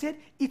on I said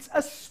it's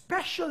a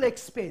special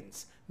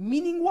expense.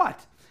 Meaning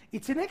what?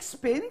 It's an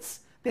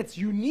expense that's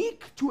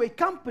unique to a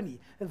company.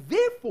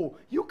 Therefore,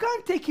 you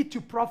can't take it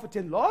to profit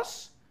and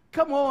loss.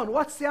 Come on,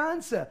 what's the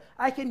answer?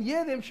 I can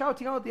hear them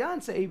shouting out the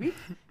answer, AB.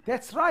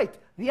 That's right.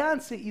 The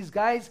answer is,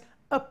 guys,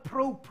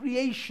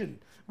 appropriation,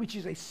 which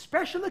is a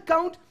special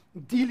account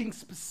dealing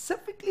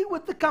specifically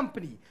with the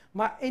company.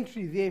 My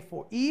entry,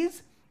 therefore,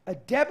 is a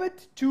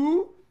debit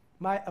to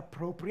my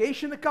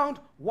appropriation account.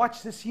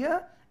 Watch this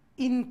here.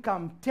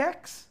 Income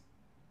tax.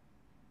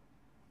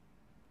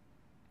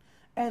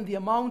 And the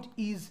amount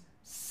is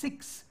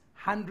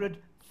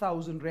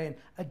 600,000 rand.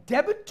 A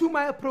debit to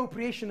my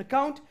appropriation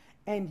account,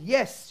 and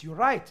yes, you're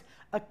right,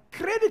 a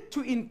credit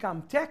to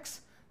income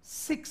tax,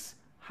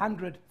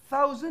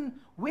 600,000.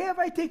 Where have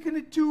I taken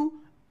it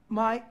to?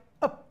 My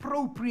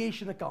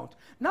appropriation account.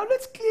 Now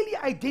let's clearly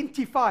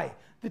identify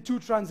the two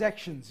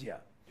transactions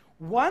here.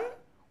 One,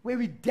 where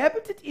we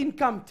debited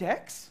income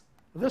tax,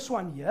 this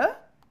one here,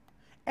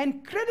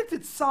 and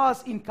credited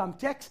SARS income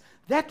tax.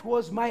 That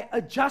was my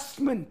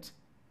adjustment.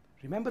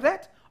 Remember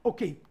that?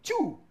 Okay,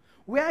 two,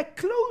 where I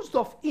closed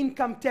off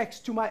income tax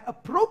to my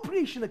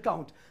appropriation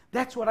account.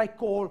 That's what I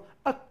call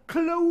a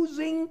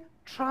closing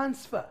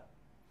transfer.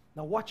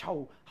 Now watch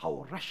how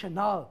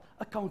rational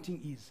accounting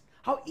is.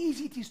 How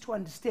easy it is to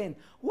understand.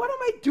 What am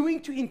I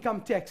doing to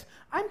income tax?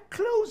 I'm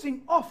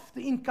closing off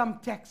the income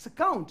tax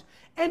account.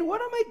 And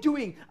what am I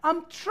doing?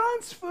 I'm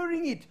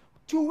transferring it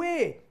to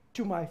where?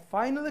 To my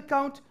final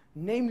account,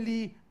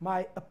 namely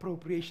my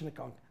appropriation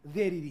account.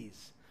 There it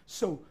is.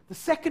 So the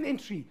second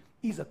entry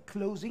is a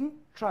closing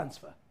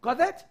transfer. Got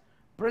that?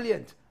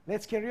 Brilliant.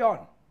 Let's carry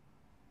on.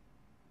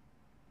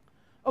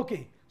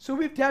 Okay, so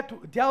we've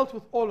dealt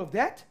with all of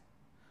that.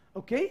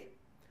 Okay,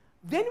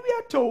 then we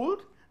are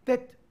told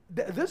that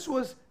this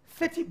was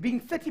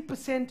being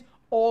 30%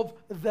 of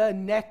the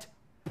net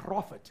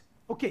profit.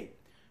 Okay,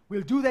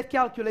 we'll do that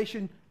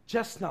calculation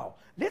just now.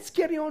 Let's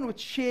carry on with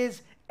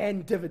shares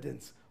and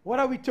dividends. What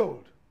are we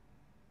told?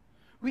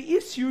 We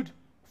issued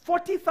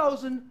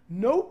 40,000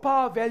 no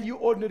par value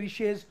ordinary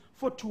shares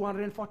for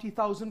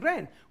 240,000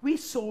 rand. We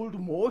sold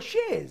more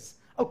shares.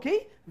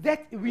 Okay,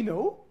 that we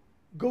know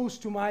goes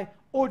to my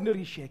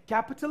ordinary share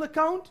capital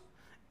account,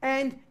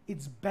 and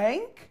it's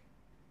bank,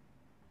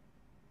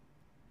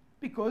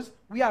 because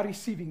we are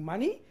receiving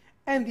money,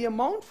 and the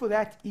amount for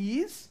that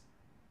is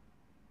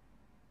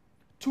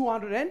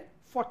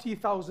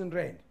 240,000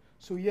 rand.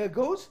 So here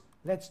goes.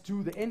 Let's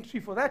do the entry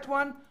for that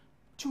one.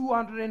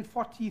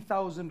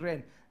 240,000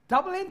 rand.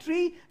 Double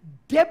entry,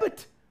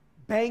 debit,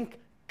 bank,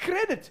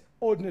 credit,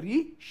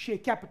 ordinary share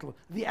capital.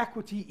 The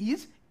equity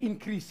is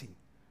increasing.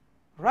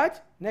 Right?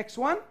 Next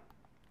one.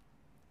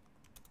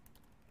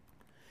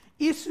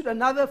 Issued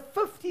another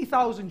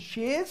 50,000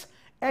 shares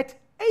at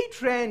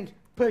 8 rand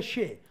per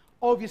share.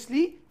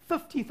 Obviously,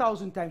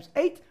 50,000 times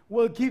 8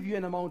 will give you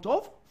an amount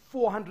of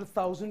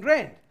 400,000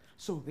 rand.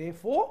 So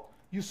therefore,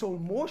 you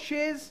sold more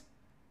shares.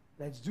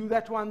 Let's do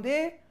that one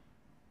there.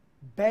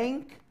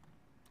 Bank.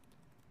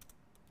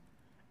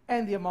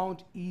 And the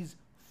amount is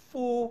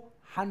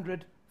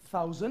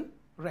 400,000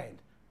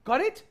 rand.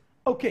 Got it?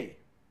 Okay.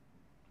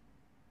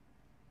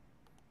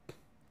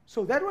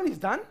 So that one is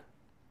done.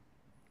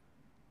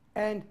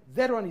 and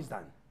that one is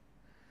done.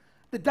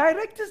 The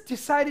directors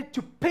decided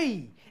to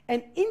pay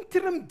an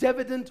interim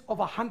dividend of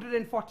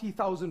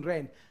 140,000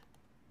 rand.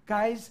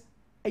 Guys,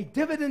 a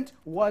dividend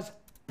was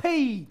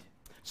paid.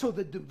 So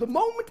the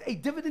moment a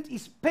dividend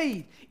is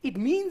paid, it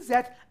means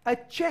that a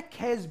check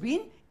has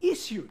been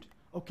issued.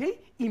 Okay?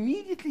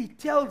 Immediately it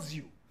tells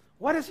you.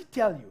 What does it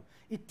tell you?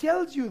 It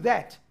tells you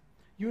that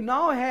you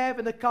now have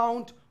an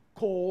account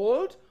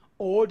called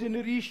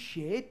ordinary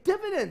share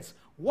dividends.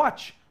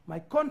 Watch, my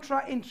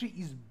contra entry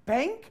is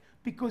bank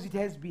because it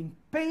has been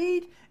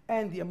paid,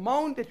 and the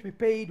amount that we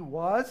paid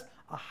was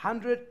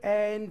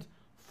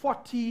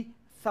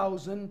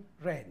 140,000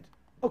 rand.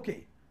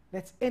 Okay,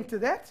 let's enter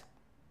that.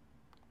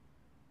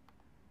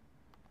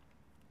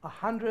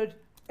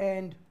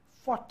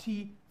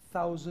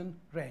 140,000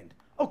 rand.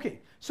 Okay,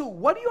 so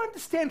what do you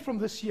understand from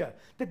this here?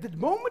 That the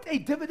moment a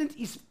dividend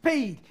is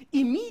paid,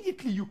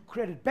 immediately you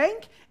credit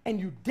bank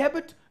and you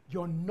debit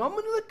your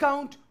nominal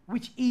account,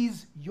 which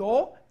is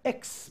your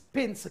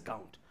expense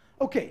account.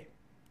 Okay.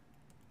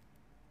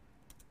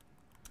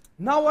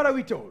 Now what are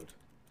we told?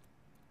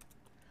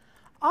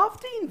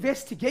 After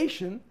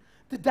investigation,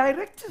 the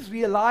directors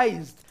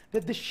realized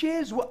that the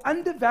shares were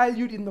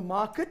undervalued in the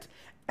market,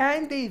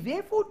 and they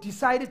therefore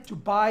decided to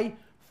buy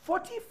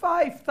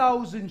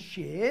 45,000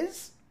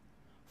 shares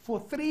for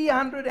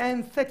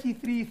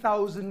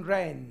 333,000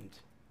 rand.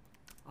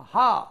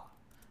 Aha!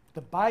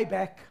 The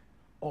buyback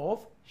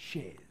of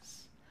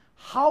shares.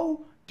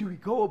 How do we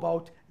go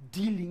about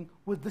dealing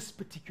with this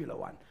particular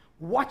one?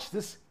 Watch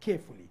this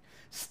carefully.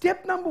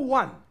 Step number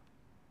one.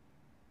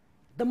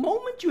 The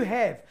moment you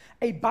have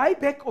a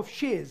buyback of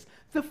shares,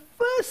 the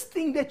first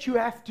thing that you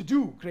have to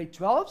do, grade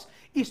 12s,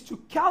 is to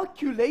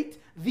calculate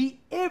the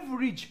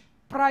average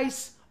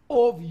price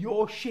of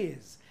your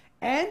shares.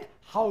 And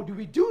how do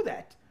we do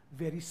that?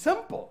 Very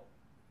simple.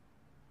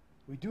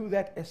 We do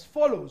that as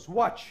follows.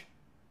 Watch.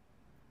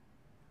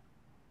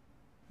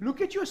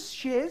 Look at your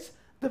shares.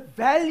 The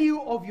value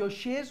of your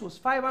shares was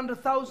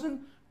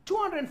 500,000,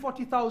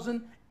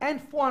 240,000, and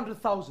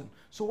 400,000.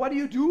 So what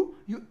do?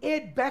 You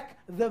add back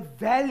the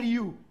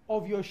value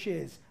of your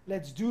shares.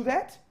 Let's do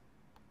that.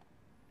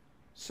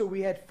 So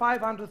we had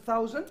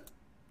 500,000.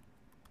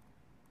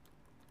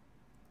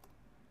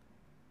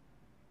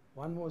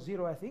 One more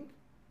zero, I think.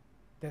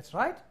 That's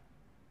right.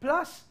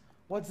 Plus,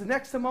 what's the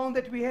next amount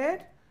that we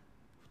had?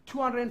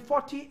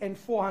 240 and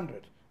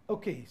 400.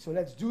 Okay, so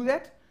let's do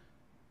that.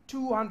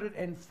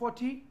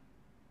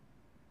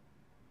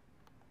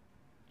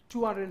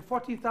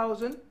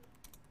 240,000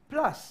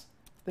 plus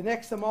the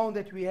next amount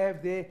that we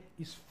have there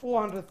is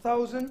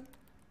 400,000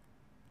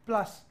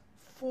 plus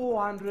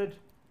 400,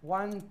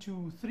 1,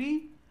 2,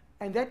 3,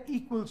 and that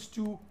equals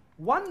to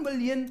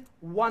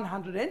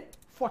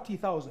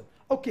 1,140,000.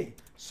 Okay,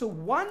 so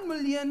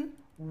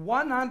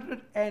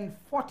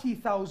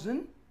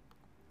 1,140,000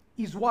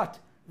 is what?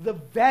 The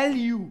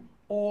value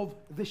of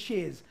the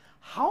shares.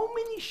 How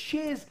many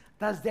shares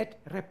does that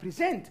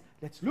represent?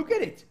 Let's look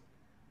at it.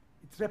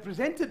 It's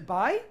represented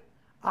by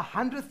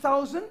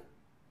 100,000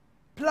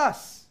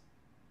 plus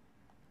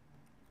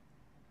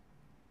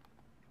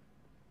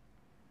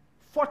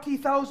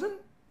 40,000.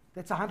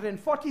 That's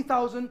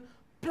 140,000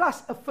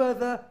 plus a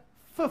further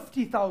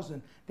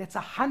 50,000. That's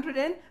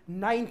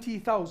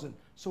 190,000.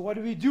 So what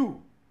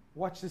do?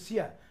 Watch this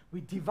here.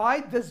 We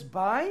divide this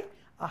by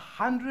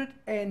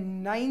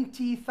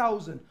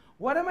 190,000.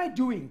 What am I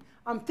doing?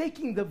 I'm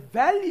taking the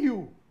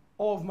value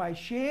of my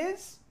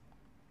shares,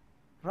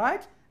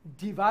 right?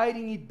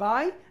 Dividing it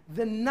by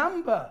the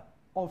number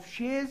of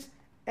shares,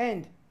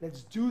 and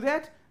let's do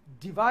that.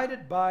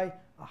 Divided by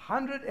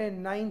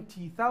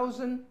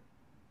 190,000,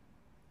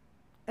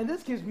 and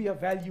this gives me a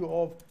value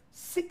of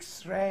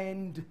 6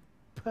 rand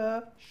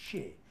per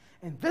share.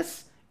 And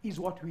this is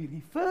what we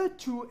refer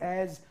to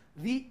as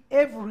the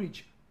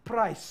average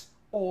price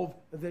of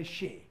the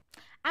share.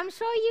 I'm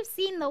sure you've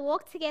seen the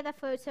walk together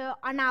photo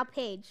on our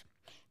page.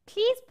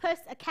 Please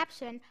post a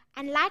caption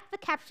and like the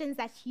captions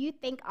that you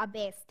think are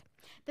best.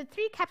 The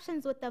 3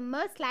 captions with the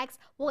most likes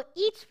will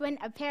each win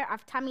a pair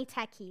of tummy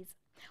tackies.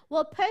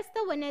 We'll post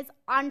the winners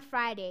on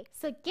Friday,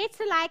 so get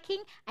to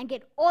liking and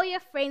get all your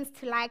friends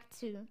to like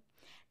too.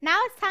 Now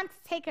it's time to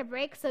take a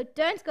break, so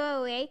don't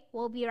go away.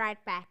 We'll be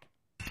right back.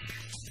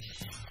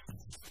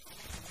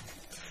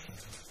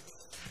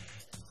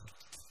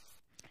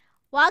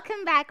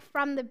 Welcome back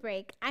from the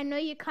break. I know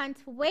you can't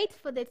wait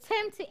for the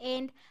term to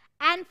end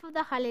and for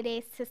the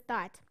holidays to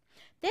start.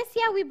 This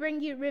year we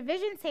bring you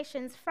revision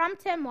sessions from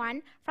Term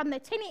 1 from the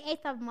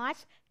 28th of March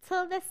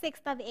till the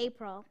 6th of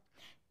April.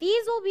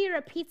 These will be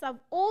repeats of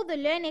all the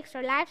Learn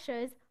Extra live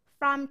shows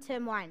from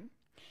Term 1.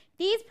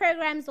 These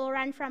programs will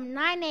run from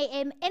 9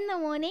 a.m. in the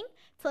morning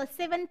till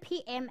 7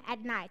 p.m.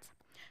 at night.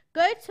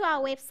 Go to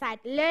our website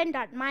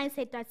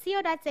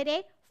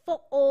learn.mindset.co.za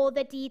for all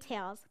the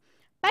details.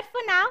 But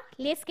for now,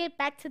 let's get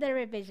back to the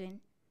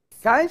revision.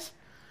 Guys,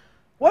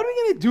 what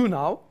we're going to do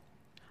now,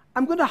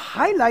 I'm going to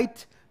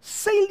highlight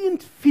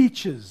salient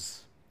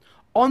features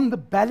on the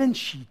balance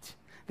sheet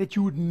that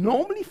you would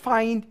normally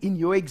find in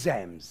your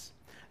exams.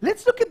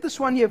 Let's look at this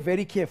one here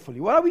very carefully.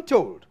 What are we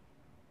told?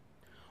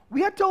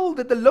 we are told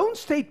that the loan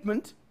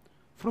statement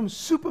from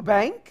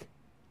Superbank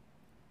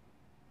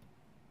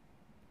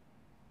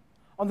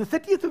on the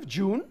 30th of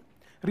June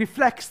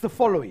reflects the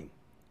following.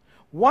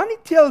 One,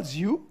 it tells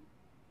you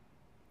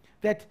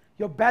that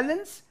your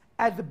balance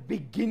at the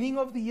beginning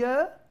of the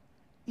year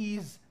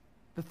is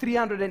the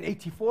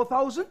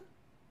 384,000.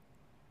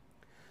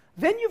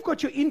 Then you've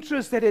got your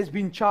interest that has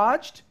been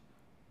charged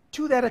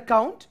to that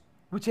account,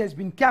 which has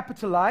been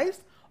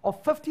capitalized,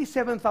 of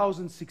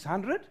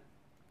 57,600,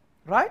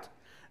 right?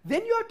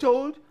 Then you are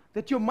told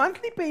that your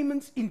monthly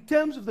payments in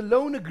terms of the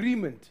loan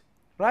agreement,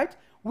 right,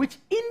 which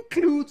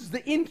includes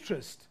the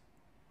interest,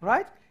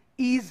 right,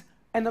 is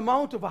an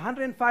amount of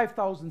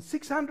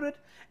 105,600,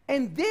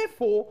 and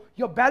therefore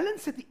your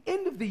balance at the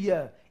end of the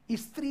year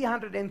is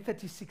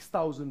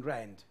 336,000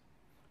 rand.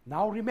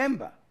 Now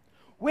remember,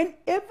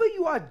 whenever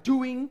you are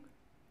doing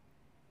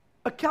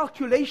a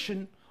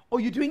calculation or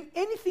you're doing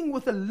anything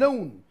with a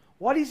loan,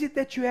 what is it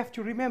that you have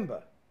to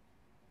remember?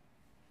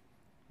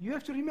 You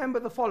have to remember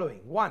the following.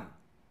 One,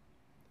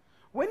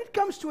 when it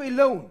comes to a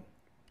loan,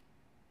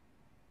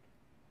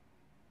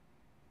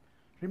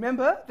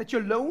 remember that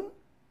your loan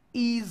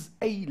is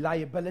a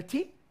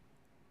liability,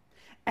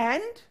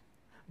 and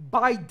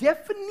by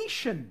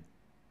definition,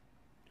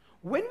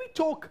 when we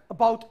talk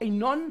about a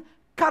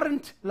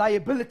non-current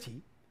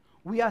liability,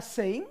 we are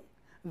saying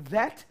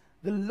that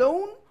the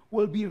loan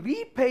will be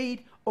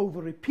repaid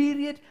over a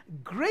period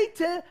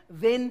greater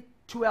than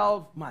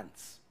 12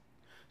 months.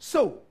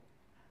 So,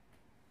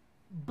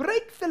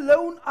 break the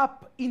loan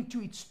up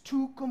into its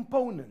two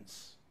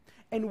components.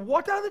 And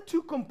what are the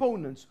two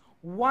components?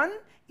 One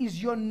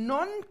is your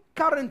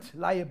non-current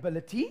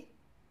liability,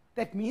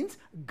 that means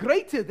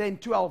greater than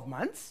 12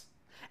 months.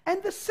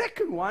 And the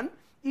second one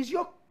is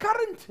your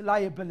current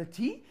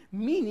liability,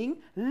 meaning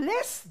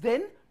less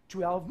than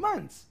 12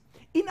 months.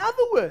 In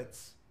other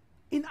words,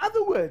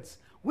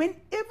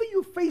 whenever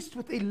you're faced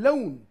with a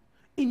loan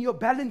in your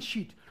balance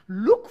sheet,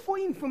 look for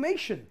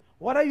information.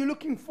 What are you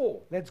looking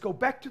for? Let's go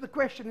back to the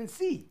question and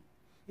see.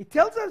 It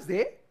tells us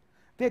there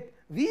that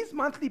these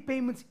monthly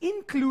payments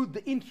include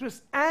the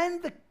interest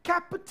and the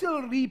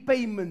capital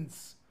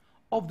repayments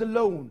of the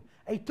loan,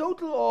 a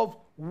total of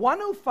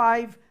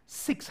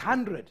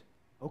 105,600.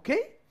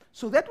 Okay?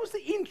 So that was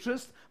the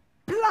interest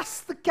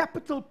plus the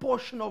capital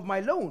portion of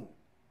my loan.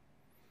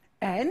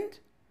 And,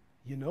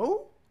 you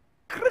know,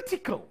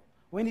 critical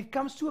when it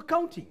comes to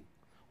accounting.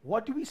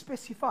 What do we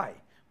specify?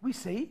 We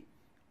say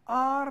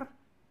RTFQ.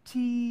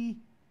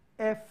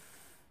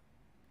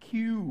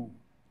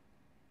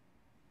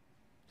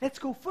 Let's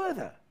go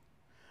further.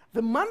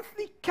 The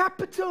monthly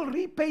capital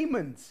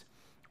repayments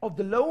of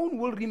the loan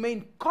will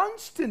remain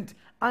constant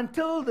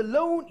until the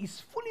loan is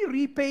fully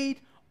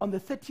repaid on the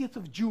 30th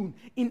of June.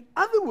 In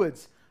other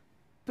words,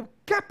 the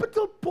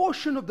capital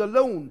portion of the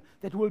loan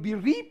that will be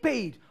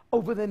repaid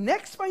over the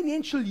next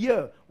financial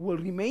year will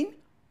remain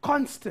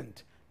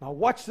constant. Now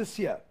watch this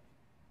here.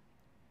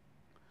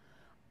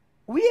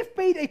 We have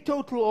paid a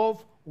total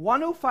of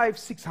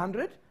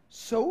 105,600,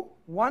 so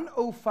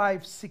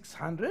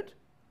 105,600,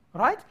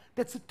 right?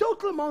 That's the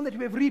total amount that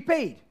we have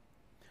repaid,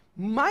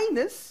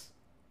 minus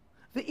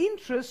the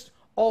interest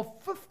of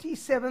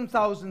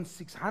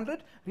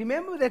 57,600.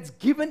 Remember, that's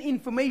given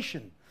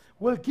information.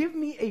 Will give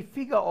me a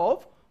figure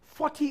of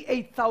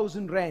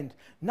 48,000 rand.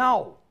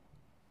 Now,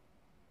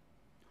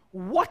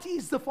 what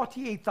is the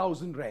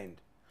 48,000 rand?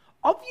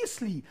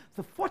 Obviously,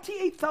 the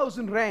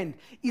 48,000 rand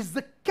is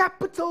the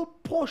capital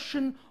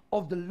portion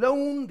of the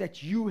loan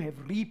that you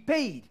have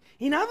repaid.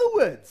 In other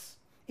words,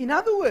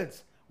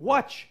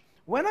 watch.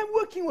 When I'm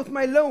working with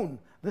my loan,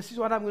 this is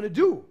what I'm going to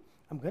do.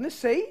 I'm going to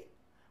say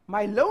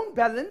my loan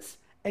balance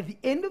at the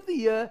end of the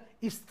year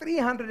is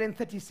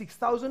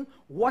 336,000.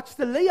 Watch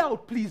the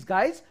layout, please,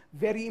 guys.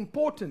 Very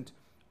important.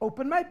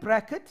 Open my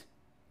bracket.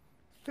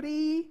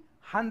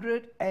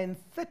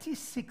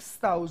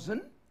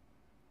 336,000.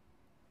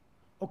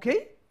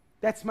 Okay?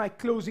 That's my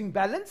closing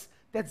balance.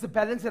 That's the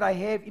balance that I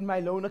have in my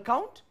loan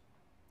account.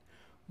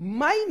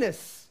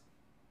 Minus,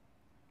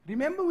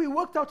 remember we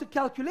worked out a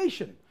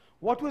calculation.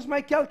 What was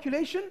my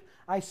calculation?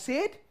 I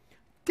said,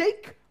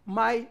 take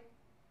my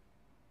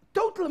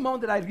total amount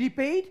that I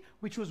repaid,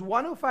 which was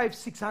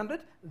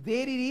 105,600.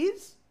 There it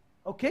is,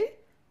 okay,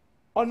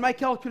 on my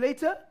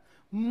calculator,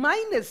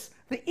 minus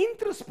the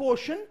interest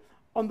portion,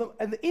 and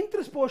the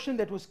interest portion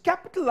that was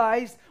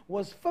capitalized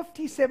was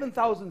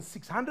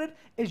 57,600,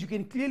 as you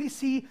can clearly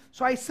see.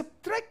 So I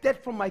subtract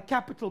that from my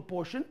capital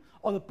portion,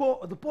 or the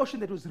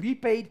portion that was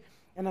repaid,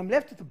 and I'm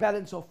left with a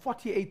balance of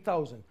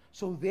 48,000.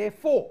 So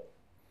therefore,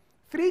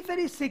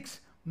 336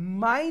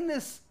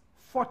 minus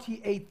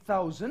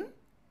 48,000,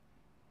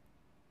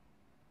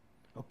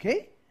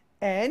 okay,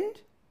 and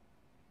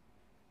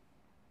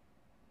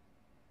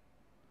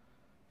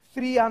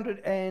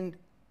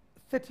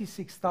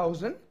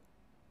 336,000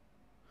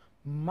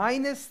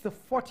 minus the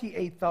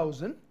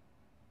 48,000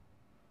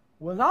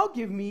 will now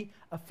give me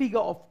a figure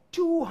of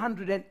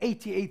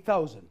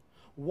 288,000.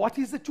 What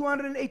is the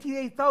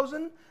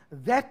 288,000?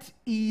 That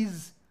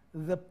is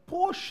the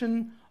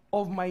portion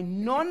of my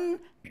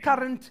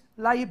non-current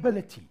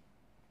liability.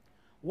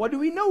 What do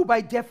we know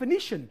by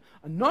definition?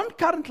 A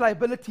non-current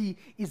liability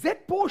is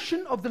that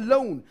portion of the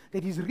loan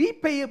that is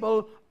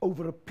repayable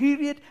over a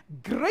period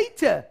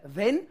greater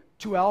than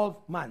 12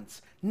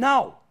 months.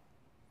 Now,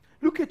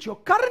 look at your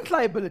current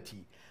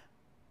liability.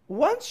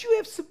 Once you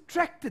have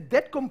subtracted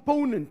that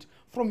component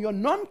from your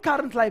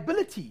non-current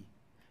liability,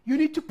 you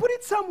need to put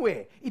it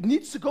somewhere. It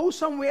needs to go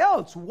somewhere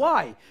else.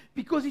 Why?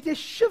 Because it has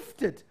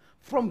shifted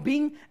from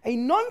being a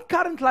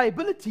non-current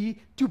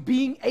liability to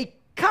being a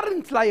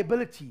current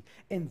liability.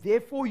 And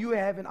therefore, you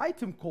have an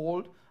item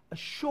called a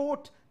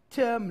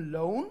short-term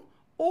loan,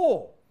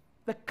 or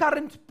the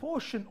current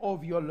portion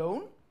of your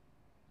loan,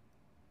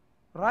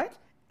 right?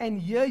 And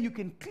here you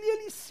can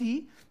clearly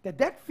see that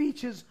that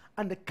features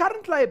under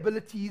current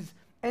liabilities,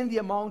 and the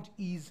amount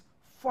is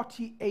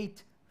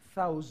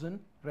 48,000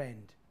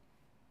 Rand.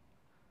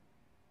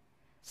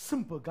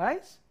 Simple,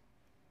 guys.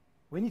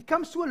 When it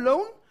comes to a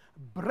loan,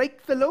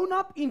 break the loan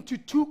up into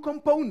two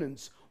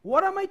components.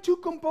 What are my two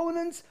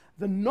components?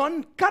 The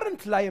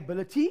non-current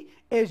liability,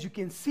 as you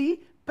can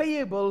see,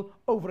 payable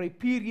over a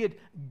period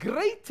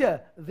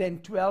greater than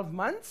 12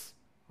 months,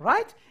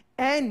 right?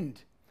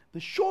 And the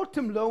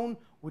short-term loan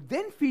would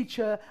then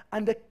feature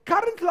under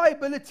current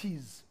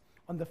liabilities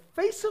on the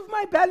face of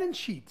my balance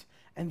sheet,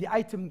 and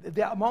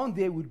the amount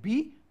there would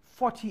be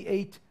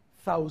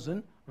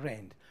 48,000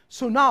 Rand.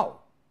 So now,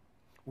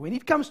 when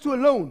it comes to a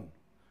loan,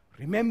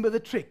 remember the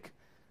trick.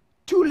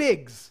 Two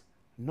legs,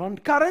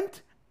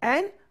 non-current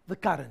and the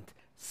current.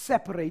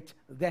 Separate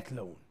that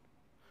loan.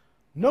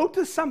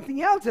 Notice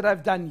something else that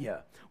I've done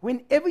here.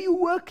 Whenever you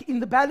work in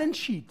the balance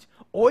sheet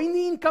or in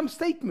the income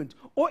statement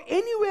or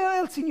anywhere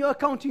else in your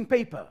accounting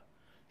paper,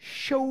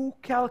 show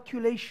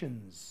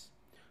calculations.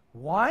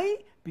 Why?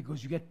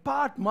 Because you get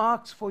part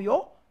marks for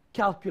your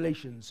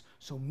calculations.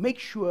 So make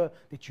sure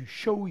that you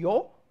show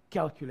your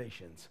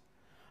calculations.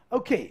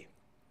 Okay,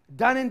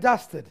 done and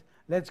dusted.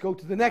 Let's go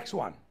to the next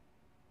one.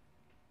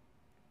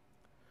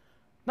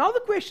 Now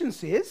the question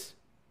says,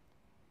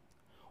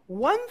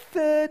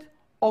 1/3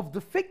 of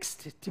the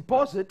fixed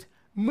deposit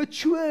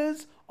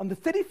matures on the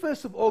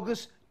 31st of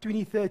August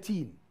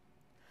 2013.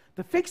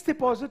 The fixed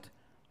deposit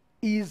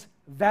is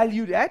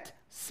valued at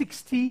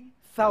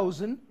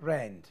 60,000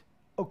 Rand.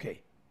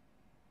 Okay.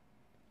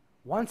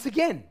 Once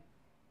again,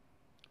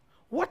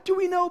 what do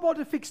we know about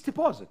a fixed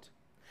deposit?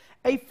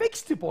 A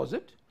fixed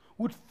deposit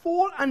would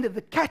fall under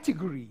the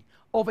category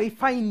of a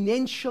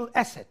financial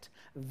asset.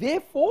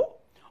 Therefore,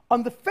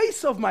 on the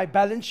face of my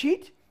balance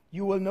sheet,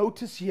 you will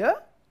notice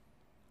here,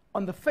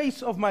 on the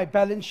face of my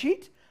balance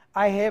sheet,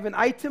 I have an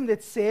item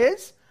that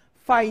says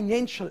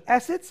financial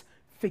assets,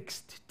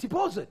 fixed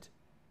deposit.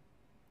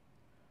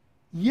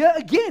 Here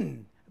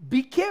again,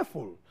 be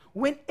careful.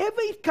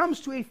 Whenever it comes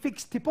to a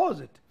fixed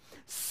deposit,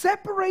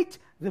 separate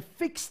the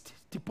fixed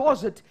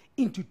deposit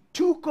into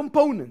two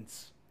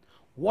components.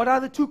 What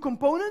are the two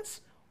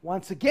components?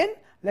 Once again,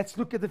 let's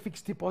look at the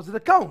fixed deposit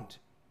account.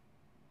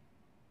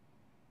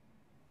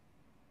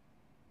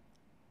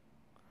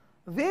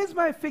 There's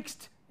my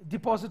fixed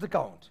deposit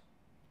account.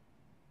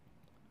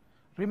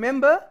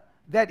 Remember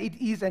that it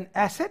is an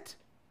asset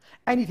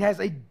and it has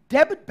a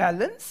debit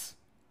balance.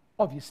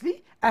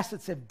 Obviously,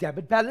 assets have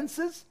debit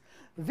balances.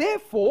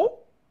 Therefore,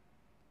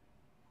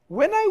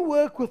 when I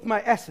work with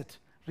my asset,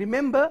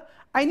 remember,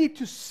 I need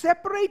to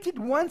separate it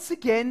once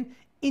again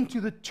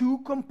into the two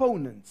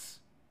components.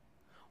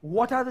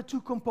 What are the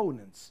two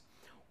components?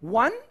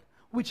 One,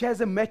 which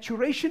has a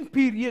maturation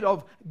period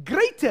of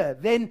greater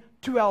than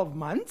 12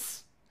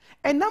 months.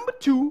 And number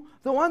two,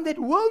 the one that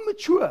will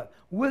mature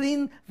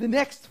within the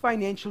next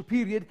financial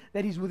period,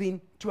 that is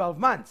within 12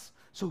 months.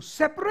 So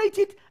separate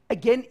it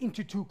again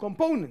into two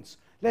components.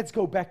 Let's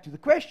go back to the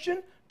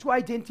question to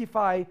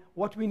identify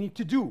what we need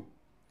to do.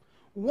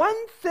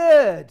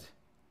 1/3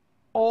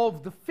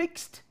 of the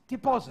fixed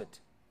deposit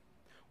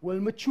will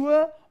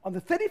mature on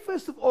the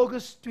 31st of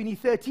August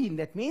 2013.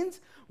 That means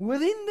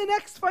within the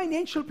next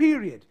financial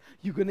period,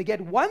 you're going to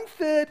get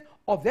 1/3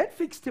 of that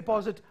fixed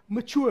deposit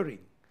maturing.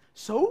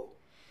 So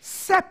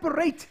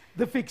separate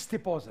the fixed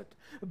deposit.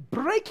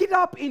 Break it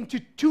up into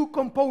two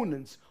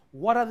components.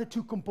 What are the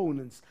two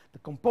components? The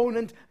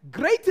component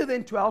greater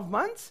than 12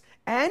 months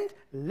and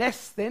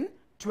less than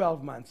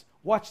 12 months.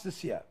 Watch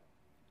this here.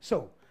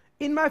 So,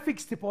 in my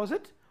fixed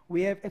deposit,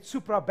 we have at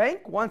Supra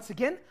Bank, once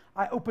again,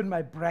 I open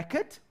my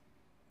bracket.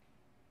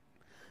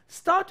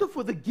 Start off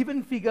with a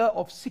given figure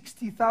of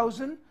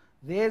 60,000.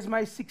 There's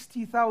my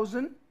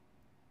 60,000.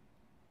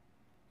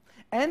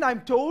 And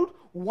I'm told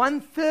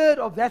 1/3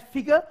 of that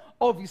figure,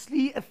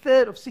 obviously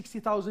 1/3 of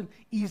 60,000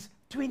 is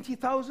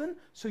 20,000.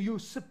 So you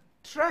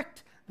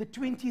subtract the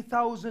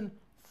 20,000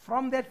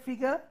 from that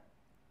figure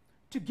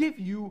to give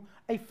you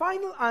a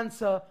final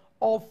answer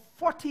of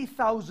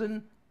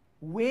 40,000,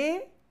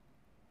 where,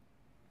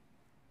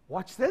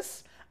 watch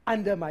this,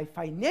 under my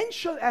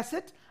financial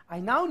asset, I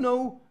now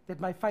know that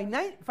my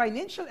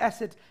financial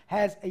asset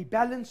has a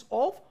balance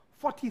of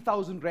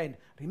 40,000 Rand.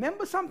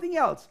 Remember something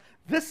else.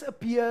 This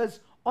appears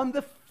on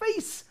the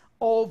face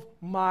of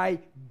my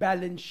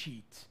balance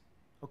sheet.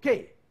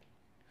 Okay.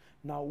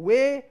 Now,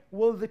 where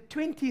will the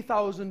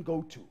 20,000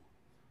 go to?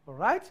 All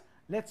right,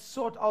 let's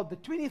sort out the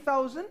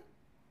 20,000.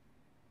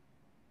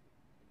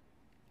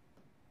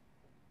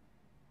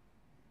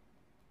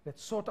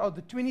 Let's sort out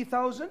the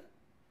 20,000.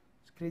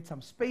 Let's create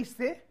some space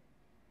there.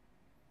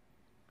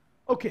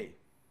 Okay.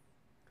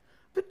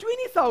 The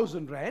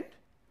 20,000 rand,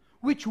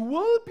 which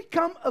will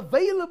become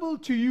available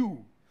to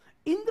you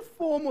in the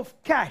form of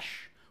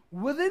cash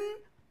within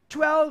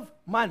 12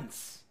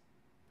 months,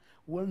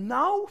 will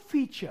now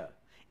feature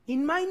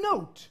in my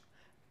note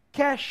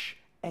cash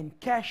and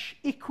cash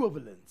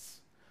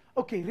equivalents.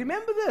 Okay,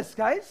 remember this,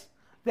 guys,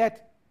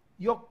 that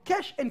your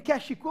cash and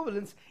cash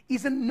equivalents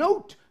is a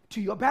note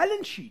to your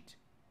balance sheet.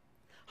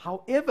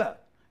 However,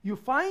 you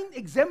find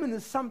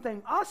examiners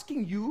sometimes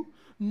asking you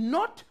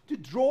not to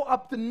draw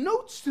up the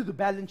notes to the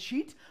balance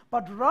sheet,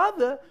 but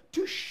rather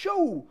to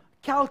show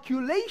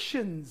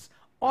calculations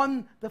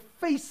on the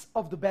face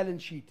of the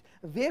balance sheet.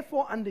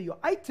 Therefore, under your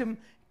item,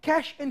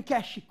 cash and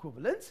cash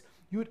equivalents,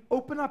 you would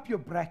open up your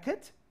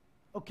bracket.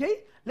 Okay,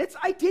 let's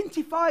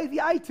identify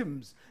the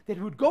items that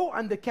would go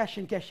under cash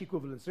and cash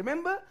equivalents.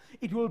 Remember,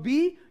 it will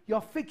be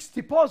your fixed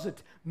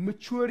deposit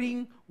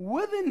maturing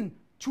within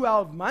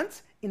 12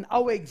 months. In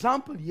our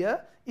example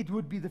here, it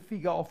would be the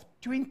figure of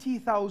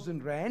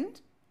 20,000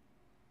 rand.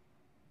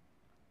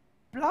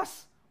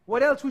 Plus,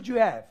 what else would you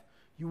have?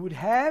 You would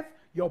have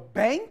your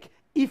bank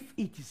if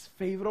it is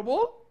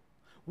favorable.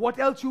 What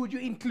else would you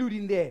include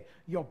in there?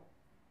 Your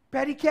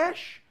petty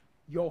cash,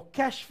 your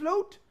cash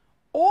float,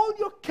 all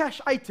your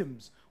cash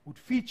items would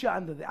feature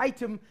under the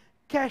item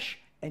cash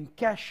and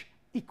cash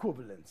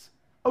equivalents.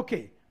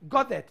 Okay,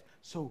 got that.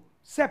 So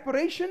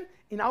separation,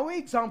 in our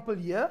example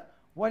here,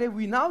 what have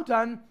we now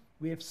done?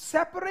 We have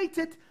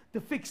separated the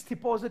fixed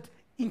deposit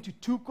into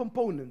two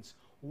components.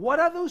 What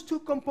are those two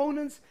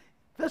components?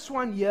 This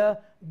one here,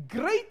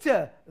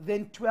 greater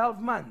than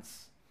 12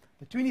 months.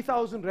 The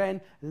 20,000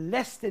 rand,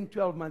 less than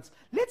 12 months.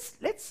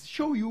 Let's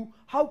show you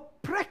how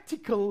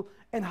practical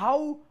and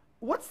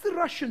what's the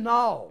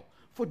rationale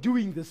for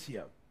doing this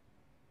here.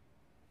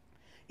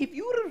 If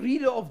you're a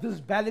reader of this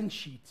balance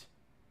sheet,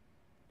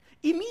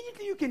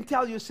 immediately you can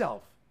tell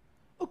yourself,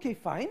 okay,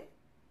 fine.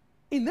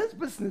 In this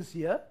business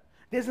here,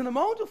 there's an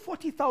amount of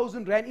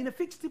 40,000 rand in a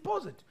fixed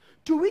deposit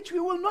to which we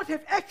will not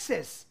have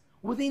access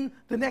within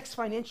the next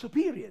financial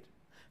period.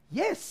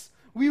 Yes,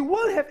 we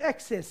will have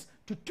access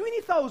to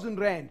 20,000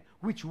 rand,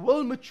 which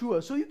will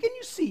mature. So you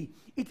see,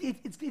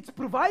 it's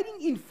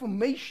providing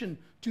information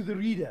to the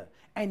reader.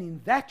 And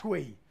in that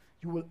way,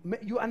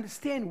 you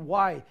understand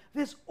why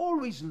there's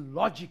always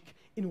logic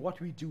in what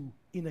we do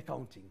in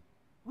accounting.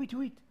 We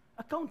do it,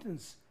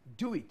 accountants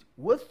do it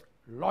with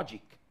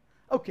logic.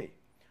 Okay,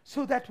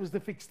 so that was the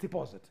fixed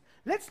deposit.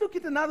 Let's look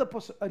at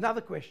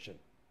another question.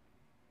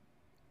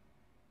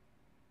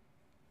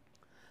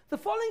 The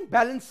following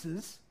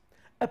balances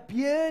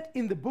appeared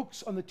in the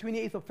books on the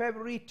 28th of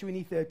February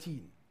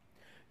 2013.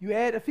 You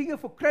had a figure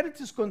for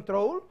creditors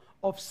control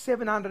of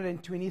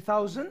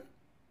 720,000,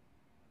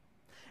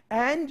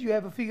 and you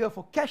have a figure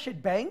for cash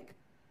at bank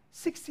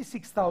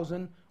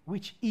 66,000,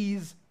 which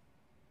is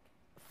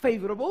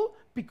favorable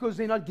because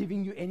they're not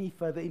giving you any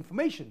further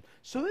information.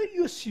 So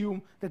you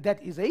assume that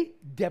that is a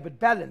debit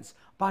balance.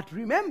 But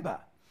remember,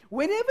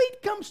 whenever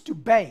it comes to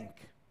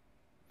bank,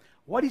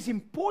 what is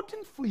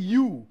important for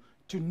you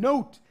to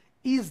note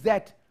is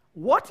that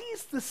what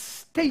is the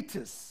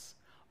status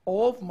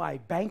of my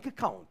bank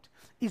account?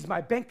 Is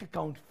my bank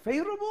account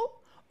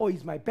favorable or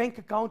is my bank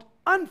account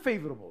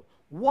unfavorable?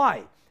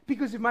 Why?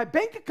 Because if my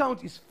bank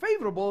account is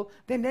favorable,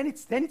 then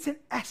it's an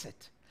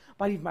asset.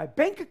 But if my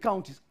bank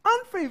account is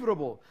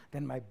unfavorable,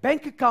 then my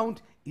bank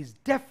account is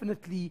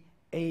definitely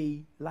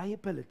a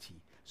liability.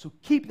 So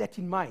keep that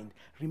in mind.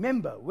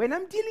 Remember, when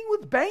I'm dealing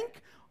with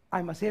bank,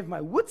 I must have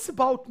my wits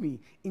about me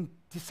in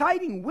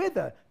deciding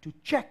whether to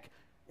check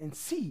and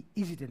see,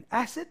 is it an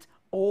asset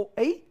or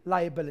a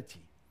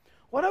liability?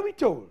 What are we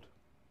told?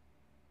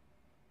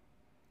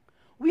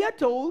 We are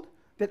told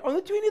that on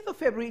the 20th of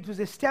February, it was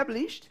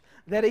established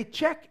that a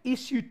check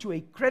issued to a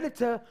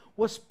creditor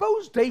was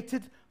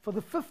post-dated for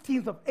the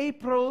 15th of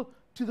April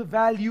to the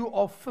value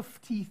of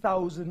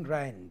 50,000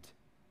 rand.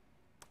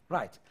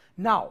 Right.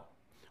 Now,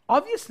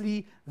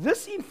 obviously,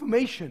 this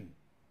information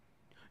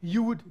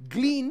you would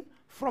glean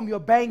from your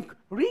bank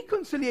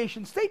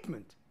reconciliation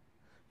statement.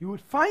 You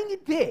would find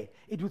it there.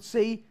 It would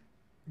say,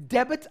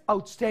 debit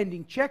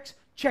outstanding checks,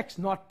 checks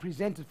not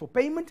presented for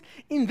payment.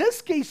 In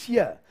this case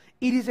here,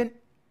 it is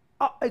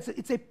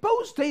it's a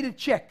post-dated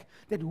check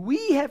that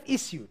we have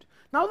issued.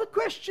 Now, the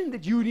question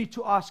that you need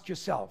to ask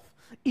yourself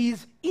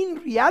is, in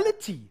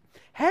reality,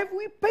 have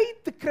we paid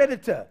the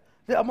creditor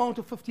the amount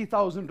of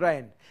 50,000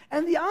 rand?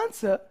 And the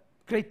answer,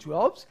 grade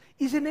 12s,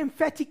 is an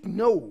emphatic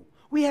no.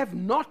 We have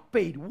not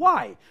paid.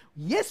 Why?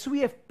 Yes, we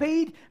have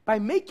paid by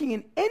making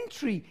an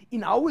entry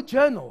in our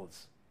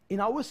journals. In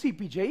our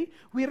CPJ,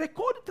 we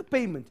recorded the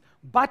payment,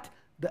 but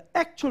the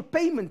actual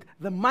payment,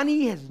 the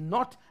money has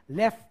not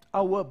left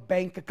our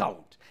bank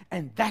account.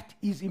 And that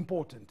is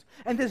important.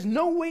 And there's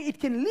no way it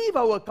can leave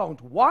our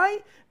account. Why?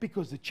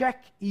 Because the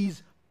check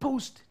is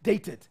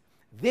post-dated.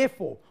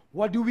 Therefore,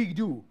 what do we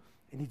do?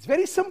 And it's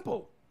very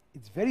simple.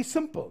 It's very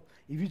simple.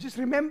 If you just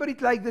remember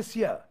it like this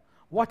here,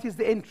 what is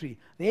the entry?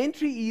 The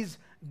entry is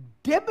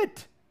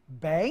debit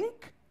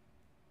bank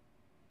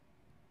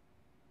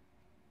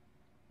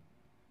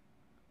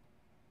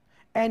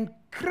and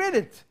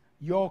credit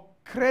your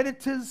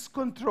creditors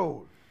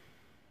control.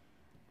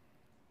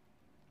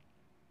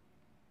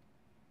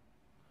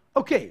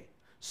 Okay,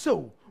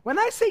 so when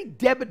I say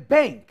debit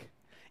bank,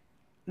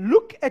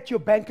 look at your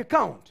bank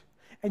account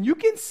and you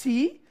can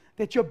see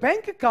that your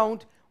bank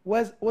account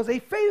was a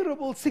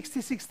favorable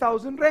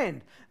 66,000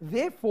 Rand.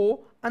 Therefore,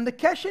 under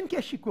cash and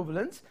cash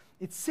equivalents,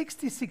 it's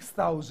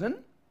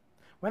 66,000.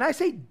 When I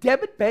say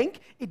debit bank,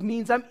 it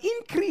means I'm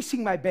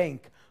increasing my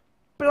bank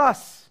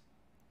plus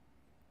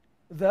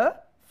the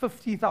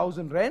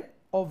 50,000 Rand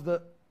of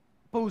the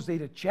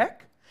post-dated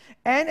check.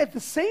 And at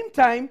the same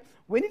time,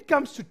 when it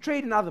comes to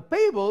trade and other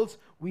payables,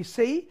 we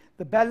say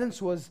the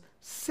balance was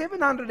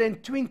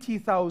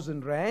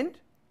 720,000 Rand.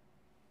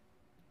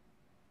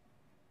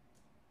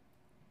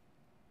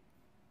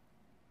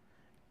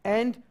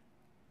 And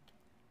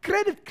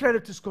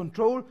creditors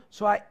control,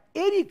 so I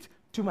add it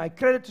to my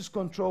creditors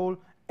control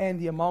and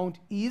the amount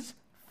is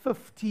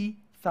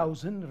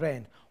 50,000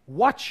 Rand.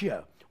 Watch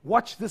here,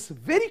 watch this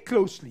very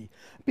closely.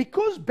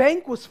 Because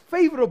bank was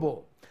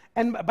favorable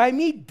and by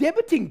me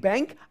debiting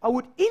bank, I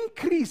would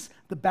increase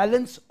the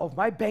balance of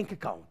my bank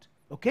account,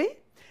 okay?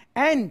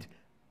 And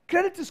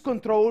creditors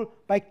control,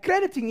 by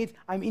crediting it,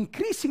 I'm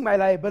increasing my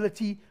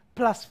liability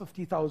plus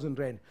 50,000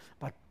 Rand.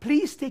 But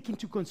please take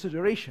into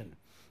consideration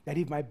that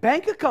if my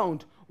bank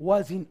account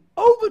was in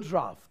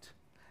overdraft,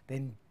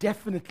 then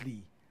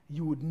definitely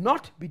you would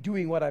not be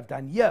doing what I've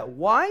done here.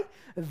 Why?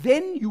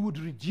 Then you would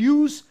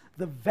reduce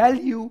the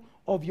value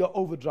of your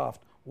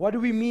overdraft. What do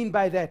we mean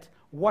by that?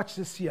 Watch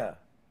this here.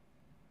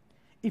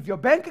 If your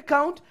bank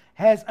account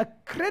has a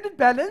credit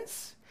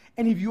balance,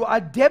 and if you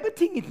are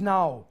debiting it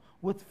now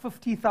with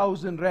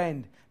 50,000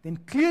 Rand, then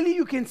clearly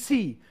you can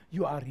see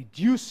you are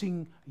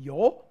reducing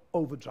your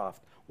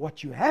overdraft.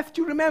 What you have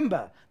to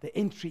remember, the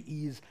entry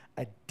is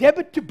a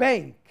debit to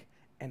bank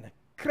and a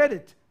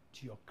credit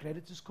to your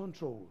creditors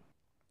control.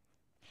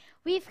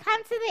 We've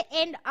come to the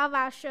end of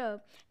our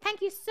show.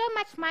 Thank you so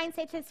much,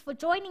 Mindsetters, for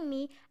joining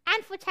me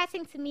and for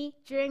chatting to me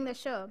during the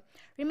show.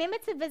 Remember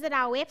to visit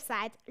our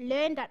website,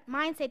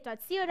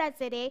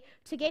 learn.mindset.co.za,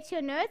 to get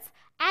your notes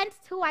and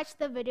to watch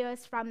the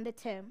videos from the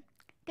term.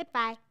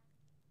 Goodbye.